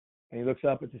 And he looks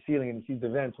up at the ceiling and he sees the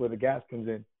vents where the gas comes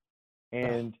in.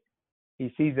 And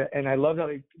he sees that. And I love how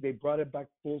they brought it back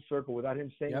full circle without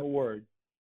him saying a word,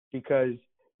 because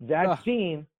that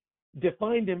scene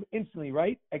defined him instantly,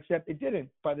 right? Except it didn't.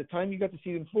 By the time you got to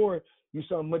season 4, you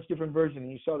saw a much different version,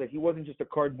 and you saw that he wasn't just a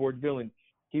cardboard villain.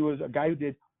 He was a guy who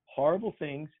did horrible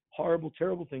things, horrible,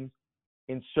 terrible things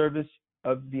in service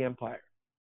of the Empire.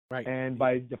 Right. And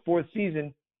by the 4th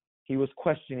season, he was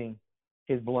questioning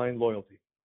his blind loyalty.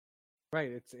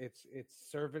 Right. It's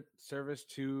service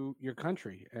to your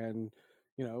country, and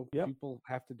people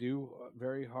have to do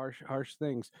very harsh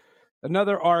things.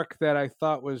 Another arc that I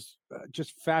thought was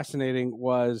just fascinating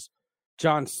was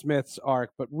John Smith's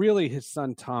arc, but really his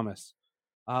son Thomas.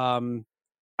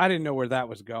 I didn't know where that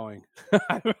was going.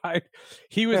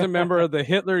 He was a member of the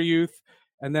Hitler Youth,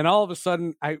 and then all of a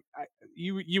sudden,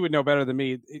 you would know better than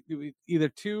me. Either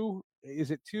 2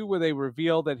 where they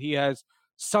reveal that he has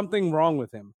something wrong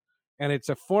with him, and it's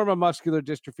a form of muscular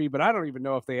dystrophy, but I don't even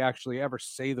know if they actually ever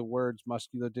say the words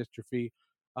muscular dystrophy.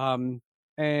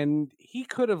 And he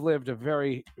could have lived a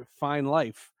very fine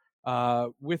life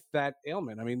with that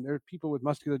ailment. I mean, there are people with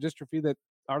muscular dystrophy that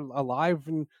are alive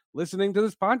and listening to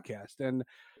this podcast. And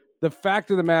the fact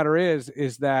of the matter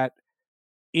is that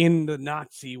in the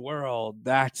Nazi world,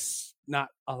 that's not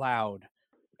allowed.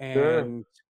 And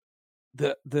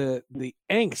the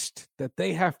angst that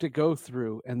they have to go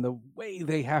through and the way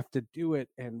they have to do it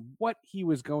and what he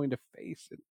was going to face.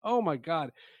 And oh my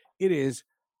God, it is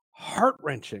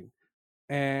heart-wrenching.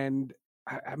 And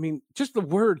I mean, just the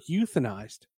word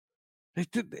euthanized,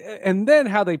 and then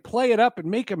how they play it up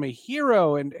and make him a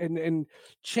hero and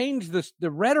change the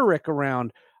rhetoric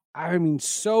around. I mean,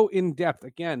 so in depth.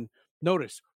 Again,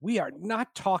 notice we are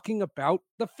not talking about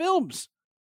the films.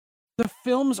 The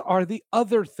films are the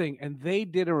other thing, and they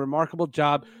did a remarkable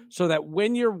job so that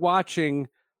when you're watching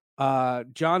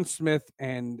John Smith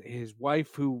and his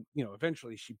wife, who,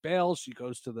 eventually she bails, she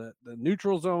goes to the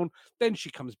neutral zone, then she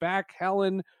comes back,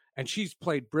 Helen, and she's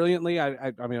played brilliantly.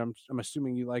 I mean, I'm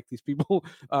assuming you like these people.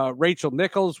 Rachel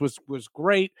Nichols was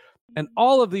great, and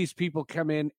all of these people come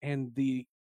in, and the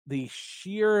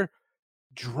sheer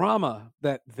drama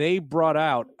that they brought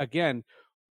out. Again,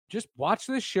 just watch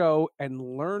this show and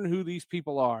learn who these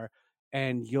people are,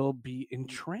 and you'll be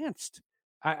entranced.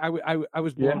 I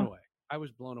was blown away. I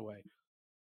was blown away.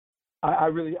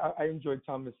 I enjoyed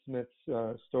Thomas Smith's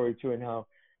story too, and how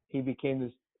he became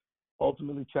this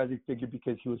ultimately tragic figure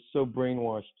because he was so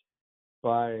brainwashed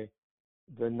by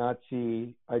the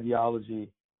Nazi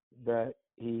ideology that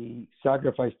he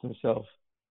sacrificed himself,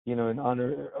 in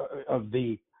honor of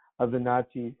the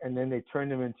Nazis, and then they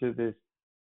turned him into this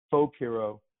folk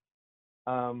hero.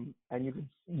 And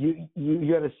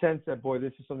you had a sense that, boy,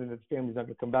 this is something that the family's not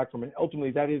going to come back from, and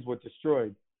ultimately that is what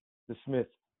destroyed the Smith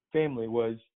family,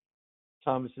 was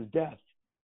Thomas's death,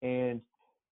 and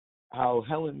how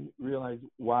Helen realized,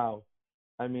 wow,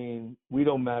 I mean, we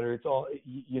don't matter. It's all,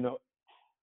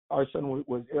 our son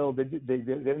was ill. They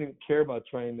didn't even care about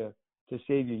trying to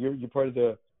save you. You're part of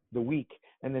the weak.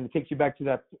 And then it takes you back to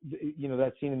that,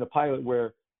 that scene in the pilot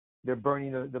where they're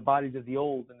burning the bodies of the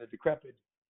old and the decrepit.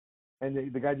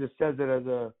 And the guy just says it as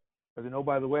an, oh,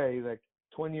 by the way, like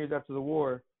 20 years after the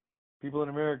war, people in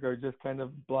America are just kind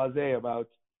of blasé about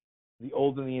the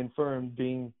old and the infirm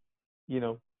being,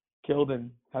 killed and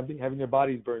having their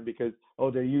bodies burned because, oh,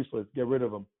 they're useless, get rid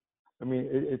of them. I mean,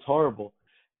 it's horrible.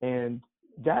 And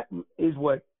that is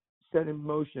what set in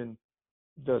motion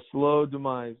the slow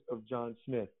demise of John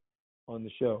Smith on the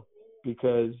show,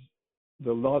 because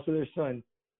the loss of their son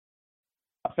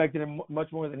affected him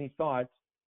much more than he thought.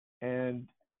 And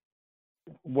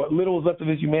what little was left of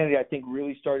his humanity, I think,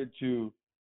 really started to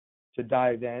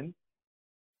die then.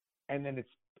 And then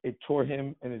it tore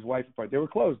him and his wife apart. They were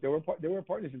close. They were a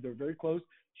partnership. They were very close.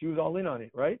 She was all in on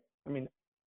it, right? I mean,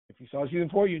 if you saw season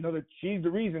 4, you know that she's the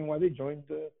reason why they joined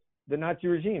the Nazi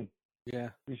regime. Yeah.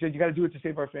 He said, you got to do it to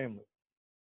save our family.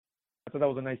 I thought that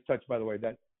was a nice touch, by the way,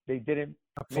 that they didn't.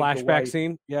 A flashback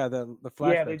scene? Yeah, the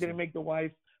flashback. Yeah, they didn't make the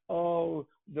wife,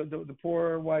 the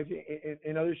poor wife.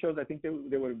 In other shows, I think they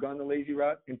would have gone the lazy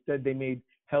route. Instead, they made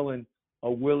Helen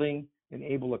a willing and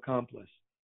able accomplice.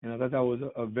 And I thought that was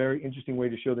a very interesting way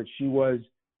to show that she was,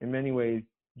 in many ways,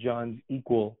 John's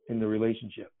equal in the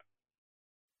relationship.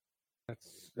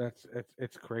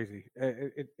 It's crazy.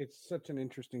 It's such an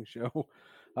interesting show.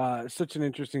 Such an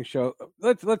interesting show.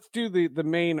 Let's do the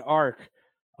main arc.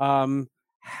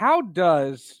 how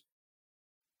does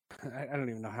I don't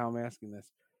even know how I'm asking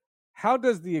this. How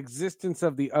does the existence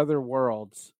of the other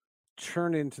worlds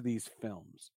turn into these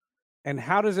films? And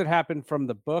how does it happen from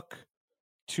the book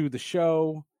to the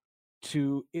show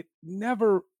to it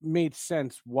never made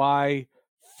sense why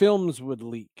films would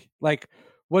leak? Like,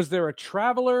 was there a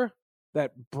traveler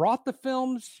that brought the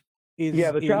films?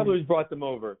 The travelers brought them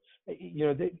over. You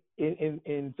know,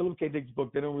 in Philip K. Dick's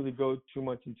book, they don't really go too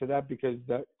much into that because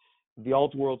the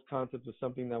alt world concept was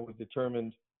something that was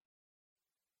determined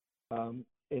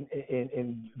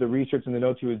in the research and the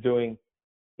notes he was doing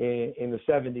in the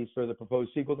 70s for the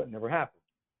proposed sequel that never happened.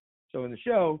 So in the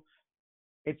show,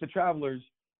 it's the travelers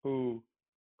who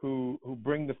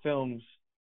bring the films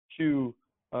to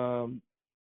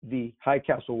the High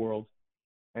Castle world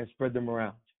and spread them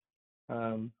around.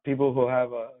 People who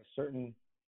have a certain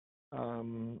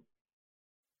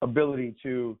ability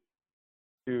to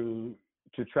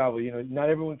travel. You know, not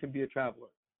everyone can be a traveler.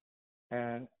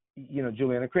 And you know,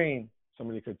 Juliana Crane,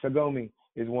 somebody could. Tagomi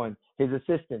is one. His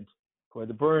assistant, who had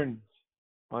the burns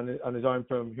on his arm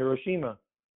from Hiroshima.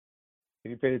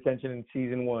 If you paid attention in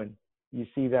season 1, you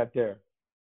see that there.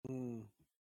 You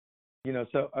know,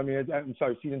 so I mean, I'm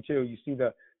sorry, season 2, you see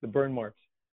the burn marks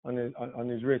on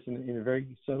his wrist in a very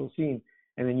subtle scene,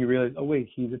 and then you realize, oh wait,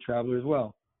 he's a traveler as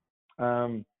well.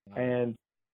 And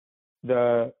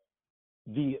the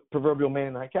proverbial man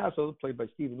in the High Castle, played by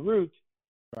Stephen Root,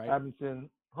 right. Abinson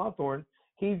Hawthorne,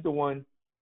 he's the one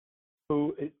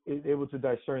who is able to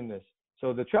discern this.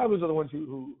 So the travelers are the ones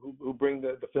who bring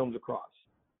the films across.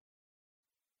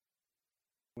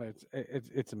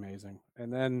 It's amazing.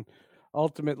 And then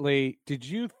ultimately, did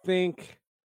you like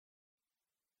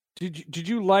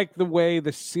the way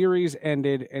the series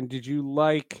ended, and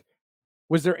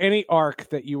was there any arc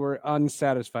that you were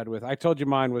unsatisfied with? I told you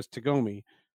mine was Tagomi.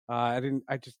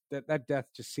 That death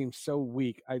just seems so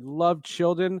weak. I loved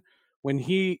Childen when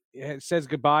he says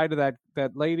goodbye to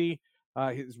that lady,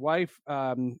 his wife.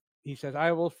 He says,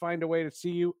 "I will find a way to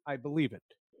see you." I believe it.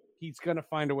 He's going to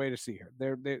find a way to see her.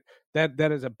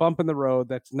 That is a bump in the road.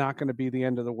 That's not going to be the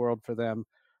end of the world for them.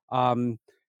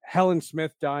 Helen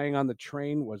Smith dying on the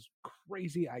train was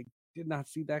crazy. I did not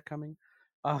see that coming.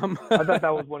 I thought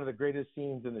that was one of the greatest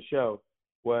scenes in the show,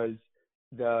 was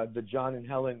the John and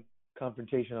Helen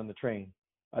confrontation on the train.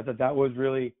 I thought that was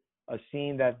really a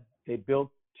scene that they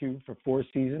built for 4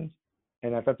 seasons,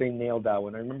 and I thought they nailed that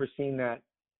one. I remember seeing that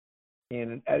in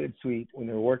an edit suite when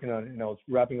they were working on it, and I was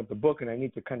wrapping up the book, and I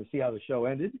need to kind of see how the show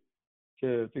ended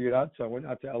to figure it out. So I went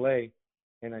out to LA,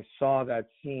 and I saw that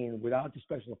scene without the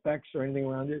special effects or anything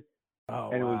around it.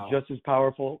 And it was just as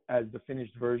powerful as the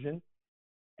finished version,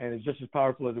 and it's just as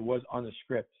powerful as it was on the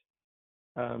script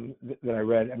that I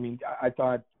read. I mean, I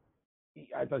thought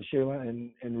Shayla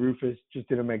and Rufus just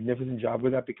did a magnificent job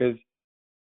with that, because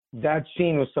that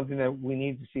scene was something that we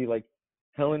need to see, like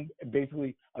Helen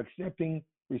basically accepting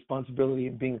responsibility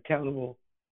and being accountable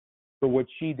for what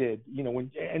she did, you know,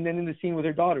 and then in the scene with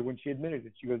her daughter, when she admitted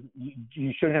it, she goes,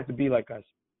 you shouldn't have to be like us.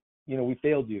 You know, we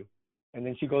failed you. And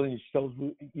then she goes and she tells,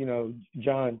 you know,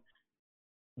 John,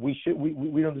 we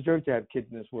don't deserve to have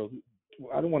kids in this world.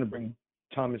 I don't want to bring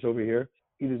Thomas over here.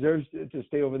 He deserves to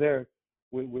stay over there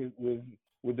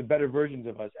with the better versions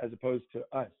of us, as opposed to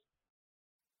us.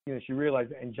 You know, she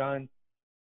realized that, and John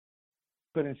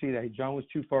couldn't see that. John was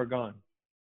too far gone.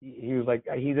 He was like,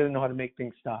 he didn't know how to make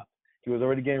things stop. He was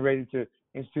already getting ready to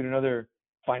institute another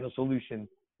final solution,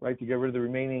 right, to get rid of the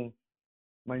remaining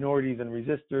minorities and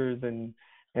resistors and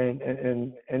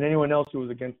anyone else who was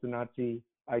against the Nazi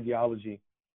ideology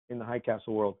in the High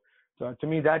Castle world. So to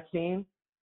me, that scene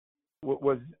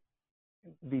was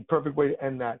the perfect way to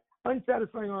end that.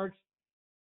 Unsatisfying arcs.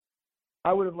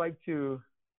 I would have liked to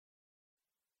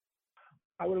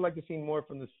see more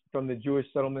from the Jewish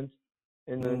settlements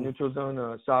in the neutral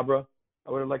zone, Sabra.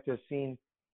 I would have liked to have seen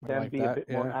them be a bit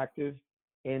more active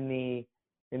in the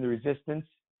resistance.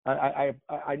 I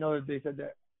know that they said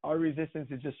that our resistance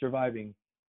is just surviving.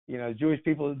 You know, Jewish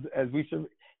people, if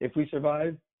we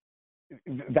survive,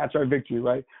 that's our victory,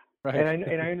 right? Right.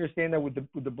 And I understand that with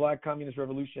the Black Communist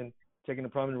Revolution taking a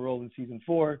prominent role in season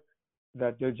 4,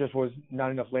 that there just was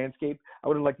not enough landscape. I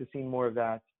would have liked to see more of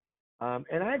that.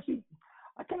 And I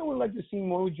kind of would have liked to see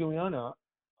more with Juliana.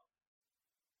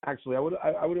 Actually, I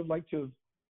would have liked to.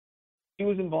 She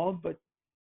was involved, but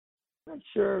I'm not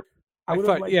sure. I would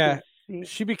have liked to see.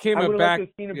 She became a back. I would have liked to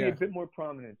have seen her be a bit more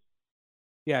prominent.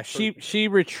 Yeah, she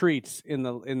retreats in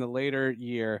the later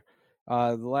year.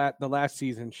 The last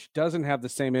season, she doesn't have the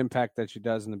same impact that she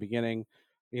does in the beginning.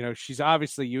 You know, she's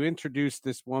obviously, you introduce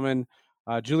this woman,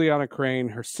 Juliana Crane.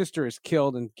 Her sister is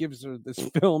killed, and gives her this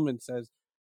film and says,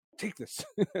 take this,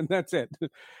 and that's it.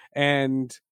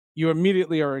 And you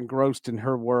immediately are engrossed in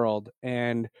her world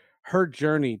and her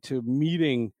journey to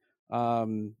meeting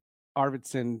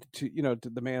Arvidsson, to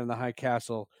the man in the high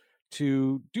castle,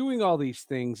 to doing all these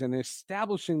things and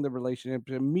establishing the relationship,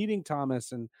 to meeting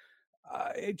Thomas, and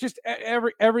it just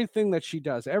everything that she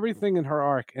does, everything in her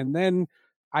arc. And then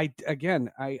I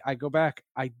go back.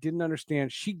 I didn't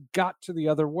understand. She got to the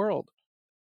other world,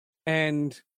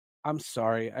 and I'm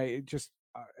sorry.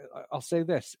 I'll say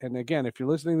this. And again, if you're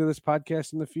listening to this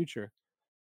podcast in the future,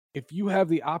 if you have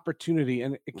the opportunity,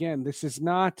 and again, this is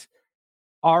not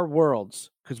our worlds,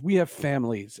 because we have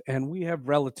families and we have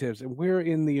relatives and we're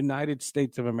in the United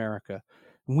States of America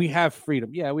and we have freedom.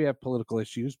 Yeah, we have political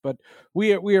issues, but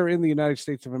we are in the United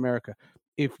States of America.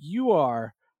 If you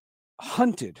are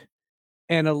hunted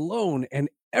and alone and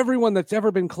everyone that's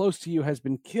ever been close to you has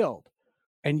been killed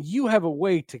and you have a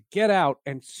way to get out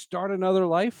and start another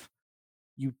life,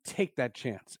 you take that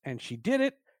chance. And she did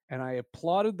it, and I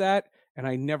applauded that, and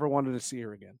I never wanted to see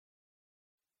her again.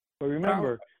 But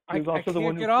remember, she was also the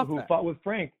one who fought with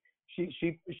Frank.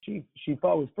 She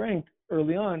fought with Frank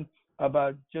early on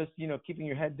about just, keeping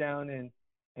your head down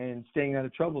and staying out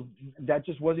of trouble. That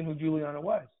just wasn't who Juliana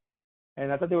was.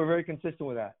 And I thought they were very consistent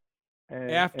with that. And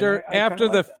after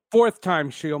the fourth time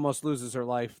she almost loses her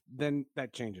life, then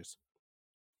that changes.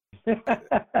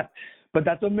 But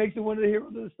that's what makes it one of the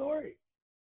heroes of the story.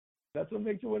 That's what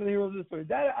makes it one of the heroes of the story.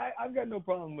 I've got no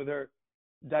problem with her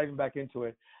diving back into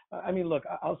it. I mean, look,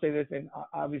 I'll say this, and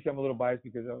obviously I'm a little biased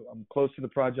because I'm close to the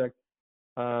project,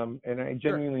 and I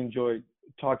genuinely enjoyed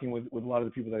talking with a lot of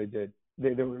the people that I did.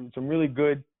 There were some really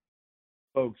good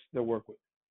folks that work with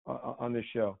on this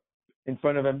show, in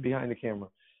front of and behind the camera.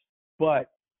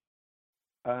 But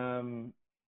ending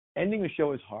a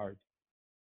show is hard.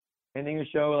 Ending a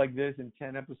show like this in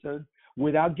 10 episodes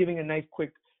without giving a nice,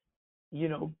 quick,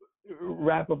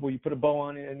 wrap up where you put a bow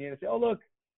on it and you say, oh, look,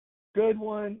 good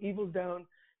one, evil's down.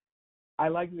 I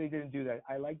like that they didn't do that.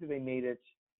 I like that they made it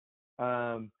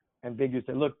ambiguous.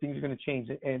 That, look, things are going to change.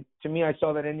 And to me, I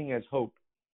saw that ending as hope,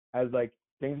 as like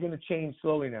things are going to change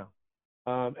slowly now.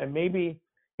 And maybe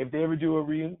if they ever do a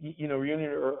reunion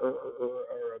or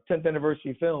a 10th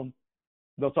anniversary film,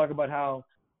 they'll talk about how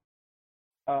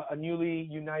a newly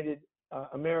united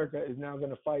America is now going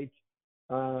to fight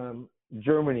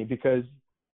Germany, because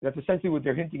that's essentially what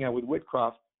they're hinting at with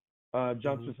Whitcroft,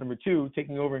 John Smith #2,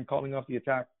 taking over and calling off the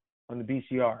attack on the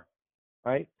BCR,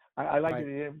 right? I like that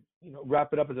they didn't,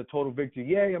 wrap it up as a total victory.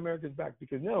 Yay, America's back.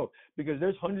 Because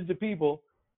there's hundreds of people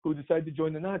who decided to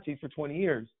join the Nazis for 20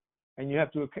 years, and you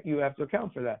have to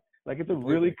account for that. Like, it's a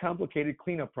really complicated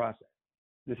cleanup process.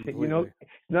 It's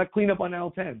not cleanup on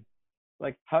L10.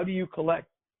 Like, how do you collect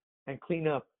and clean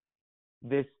up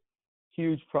this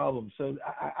huge problem? So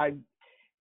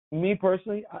me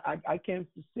personally, I can't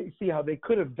see how they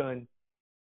could have done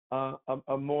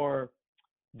a more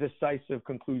decisive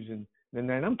conclusion than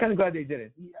that. And I'm kind of glad they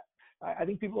didn't. I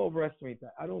think people overestimate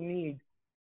that. I don't need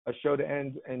a show to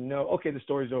end and know, okay, the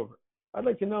story's over. I'd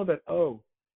like to know that,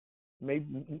 maybe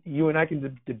you and I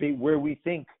can debate where we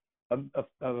think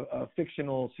a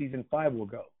fictional season 5 will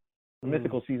go, a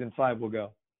mythical season 5 will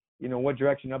go. What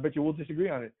direction. I bet you we'll disagree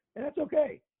on it, and that's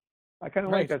okay. I kind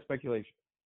of like that speculation.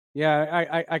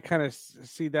 Yeah, I kind of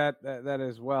see that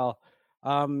as well.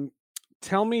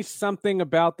 Tell me something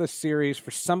about the series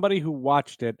for somebody who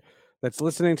watched it, that's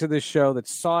listening to this show, that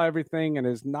saw everything and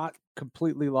is not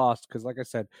completely lost. Because, like I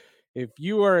said, if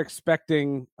you are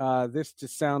expecting this to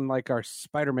sound like our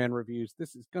Spider-Man reviews,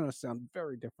 this is going to sound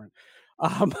very different.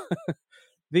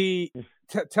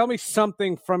 Tell me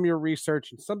something from your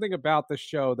research and something about the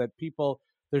show that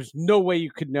there's no way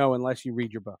you could know unless you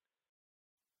read your book.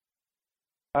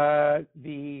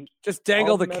 Just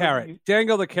dangle the carrot.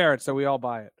 Dangle the carrot so we all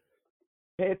buy it.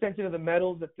 Pay attention to the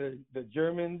medals that the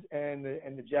Germans and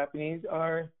the Japanese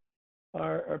are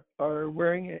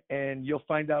wearing, and you'll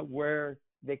find out where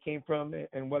they came from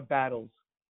and what battles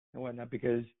and whatnot,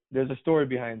 because there's a story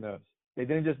behind those. They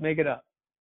didn't just make it up.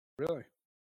 Really?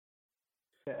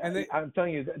 And I'm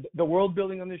telling you, the world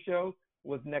building on this show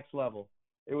was next level.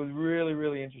 It was really,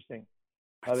 really interesting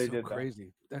how they did that.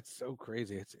 Crazy. That's so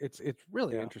crazy. It's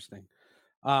really interesting.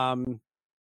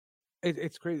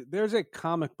 It's crazy. There's a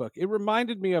comic book. It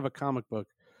reminded me of a comic book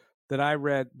that I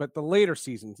read, but the later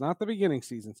seasons, not the beginning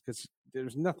seasons, because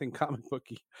there's nothing comic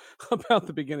booky about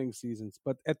the beginning seasons.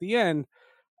 But at the end,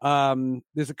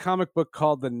 there's a comic book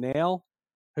called The Nail.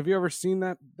 Have you ever seen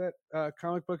that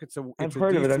comic book? I've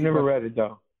heard of it. I've never read it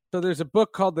though. So there's a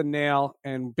book called The Nail,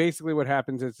 and basically what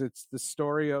happens is it's the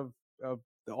story of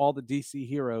all the DC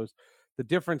heroes. The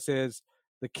difference is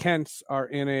the Kents are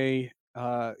in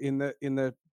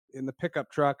the in the pickup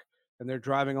truck, and they're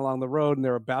driving along the road, and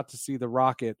they're about to see the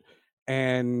rocket,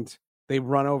 and they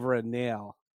run over a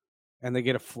nail, and they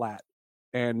get a flat.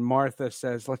 And Martha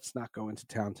says, "Let's not go into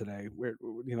town today.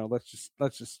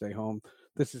 Let's just stay home.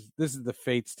 This is the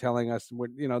fates telling us,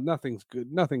 nothing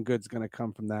good's going to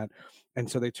come from that."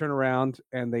 And so they turn around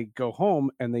and they go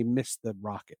home, and they miss the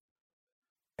rocket.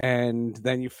 And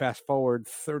then you fast forward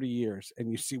 30 years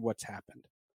and you see what's happened.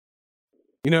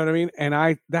 You know what I mean?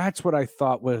 And that's what I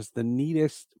thought was the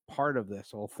neatest part of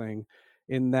this whole thing,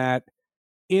 in that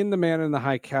in The Man in the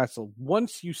High Castle,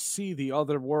 once you see the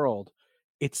other world,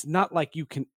 it's not like you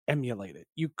can emulate it.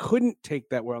 You couldn't take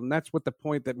that world. And that's what the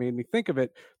point that made me think of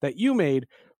it that you made,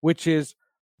 which is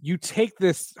you take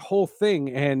this whole thing,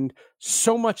 and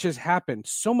so much has happened.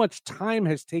 So much time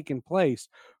has taken place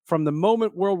from the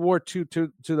moment World War II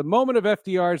to the moment of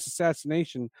FDR's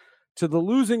assassination, to the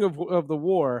losing of the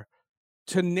war,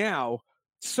 to now.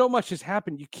 So much has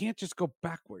happened. You can't just go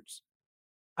backwards.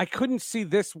 I couldn't see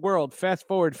this world fast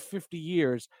forward 50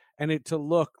 years and it to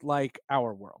look like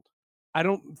our world. I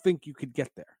don't think you could get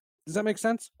there. Does that make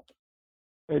sense?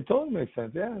 It totally makes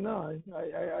sense. Yeah, no,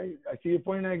 I see your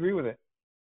point, and I agree with it.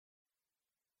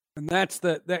 And that's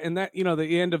the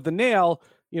end of the nail.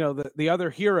 The other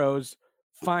heroes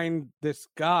find this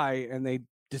guy, and they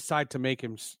decide to make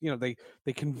him.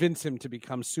 They convince him to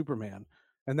become Superman,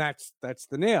 and that's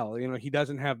the nail. He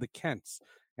doesn't have the Kents,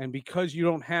 and because you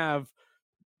don't have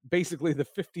basically the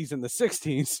 50s and the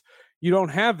 60s, you don't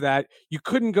have that. You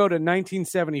couldn't go to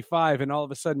 1975 and all of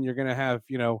a sudden you're going to have,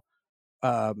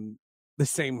 the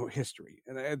same history.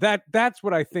 And that's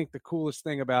what I think the coolest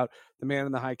thing about The Man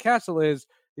in the High Castle is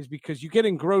because you get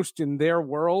engrossed in their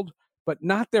world, but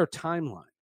not their timeline.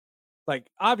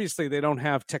 Like, obviously they don't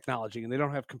have technology and they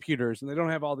don't have computers and they don't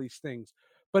have all these things,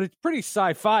 but it's pretty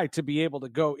sci-fi to be able to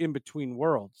go in between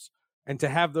worlds. And to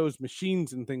have those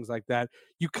machines and things like that,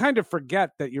 you kind of forget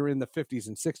that you're in the 50s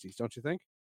and 60s, don't you think?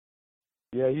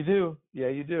 Yeah, you do.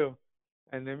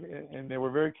 And they were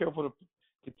very careful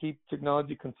to keep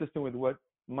technology consistent with what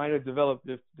might have developed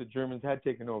if the Germans had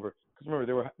taken over. Because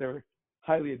remember, they were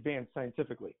highly advanced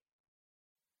scientifically.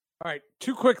 All right,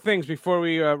 two quick things before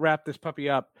we wrap this puppy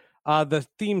up. The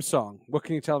theme song. What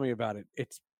can you tell me about it?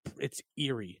 It's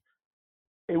eerie.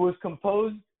 It was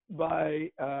composed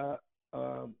by a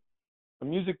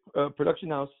music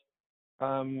production house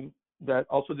that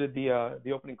also did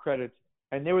the opening credits,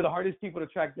 and they were the hardest people to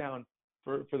track down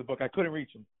for the book. I couldn't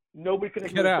reach them. Nobody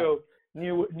connected to the show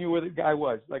knew where the guy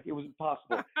was. Like, it was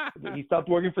impossible. He stopped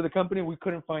working for the company. We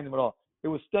couldn't find him at all. It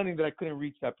was stunning that I couldn't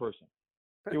reach that person.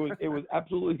 It was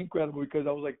absolutely incredible, because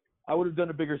I was like, I would have done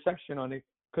a bigger section on it,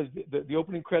 because the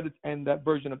opening credits and that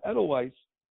version of Edelweiss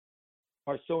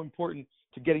are so important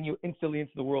to getting you instantly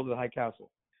into the world of the High Castle.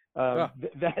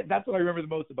 That's what I remember the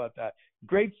most about that.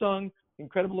 Great song,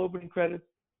 incredible opening credits,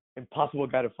 impossible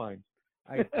guy to find.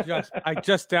 I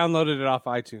just downloaded it off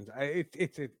iTunes.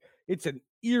 It's an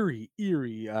eerie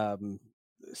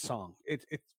song. It's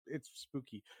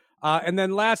spooky. And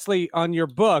then lastly, on your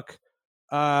book,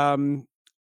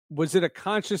 was it a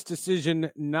conscious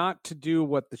decision not to do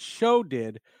what the show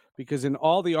did? Because in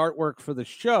all the artwork for the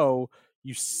show,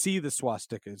 you see the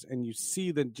swastikas and you see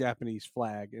the Japanese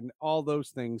flag and all those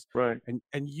things, right?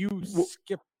 And you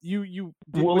skip you.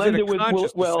 Was it a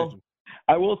conscious decision?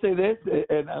 I will say this,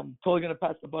 and I'm totally going to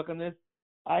pass the buck on this.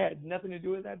 I had nothing to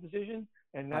do with that decision,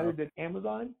 and neither did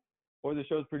Amazon or the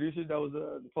show's producers. That was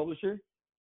the publisher,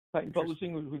 Titan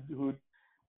Publishing, who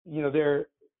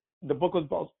the book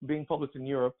was being published in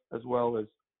Europe as well as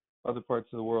other parts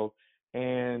of the world,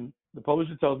 and the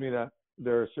publisher tells me that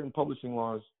there are certain publishing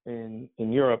laws in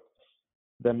Europe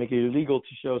that make it illegal to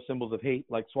show symbols of hate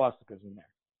like swastikas in there.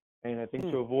 And I think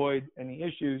to avoid any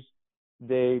issues,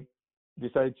 they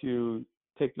decided to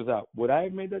take those out. Would I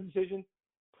have made that decision?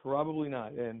 Probably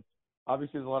not. And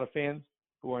obviously there's a lot of fans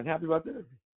who aren't happy about that.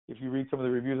 If you read some of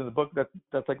the reviews in the book,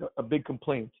 that's like a big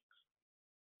complaint.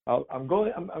 I'm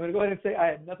going to go ahead and say I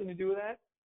had nothing to do with that.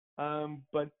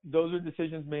 But those are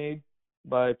decisions made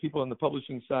by people on the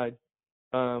publishing side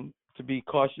to be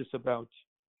cautious about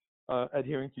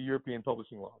adhering to European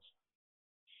publishing laws.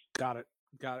 Got it.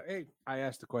 Hey, I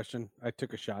asked a question. I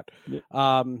took a shot.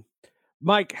 Yeah.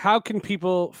 Mike, how can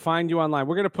people find you online?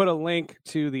 We're going to put a link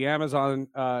to the Amazon.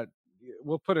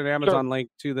 We'll put an Amazon link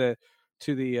to the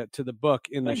book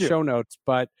in the show notes.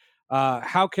 But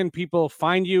how can people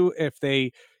find you if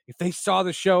they saw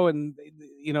the show and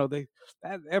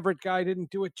that Everett guy didn't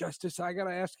do it justice? I got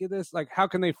to ask you this: like, how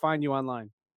can they find you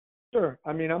online? Sure.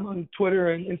 I mean, I'm on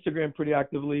Twitter and Instagram pretty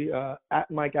actively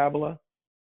at Mike Avila,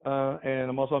 and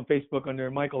I'm also on Facebook under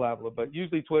Michael Avila. But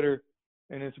usually Twitter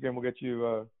and Instagram will get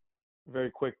you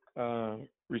very quick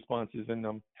responses, and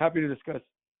I'm happy to discuss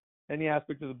any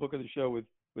aspect of the book or the show with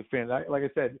fans. Like I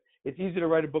said, it's easy to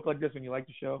write a book like this when you like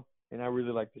the show, and I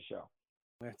really like the show.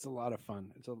 It's a lot of fun.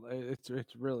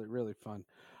 It's really, really fun.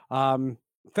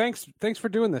 Thanks for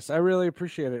doing this. I really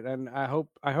appreciate it, and I hope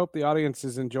the audience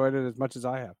has enjoyed it as much as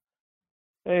I have.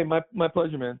 Hey, my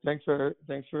pleasure, man. Thanks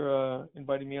for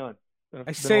inviting me on.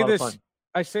 I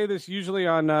say this usually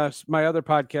on my other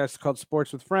podcast called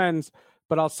Sports with Friends,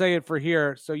 but I'll say it for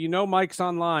here. So Mike's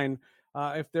online.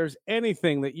 If there's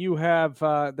anything that you have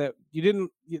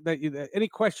any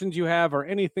questions you have or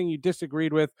anything you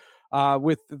disagreed with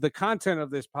the content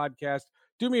of this podcast,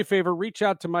 do me a favor, reach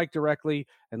out to Mike directly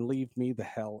and leave me the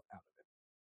hell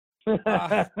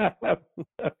out of it.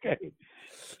 Okay.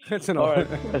 That's an old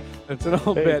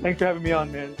bit. Thanks for having me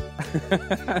on, man.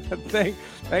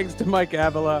 Thanks to Mike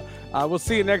Avila. We'll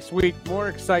see you next week. More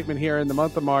excitement here in the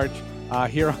month of March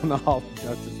here on the Hall of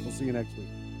Justice. We'll see you next week.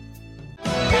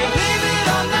 Believe it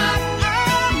or not,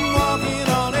 I'm walking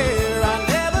on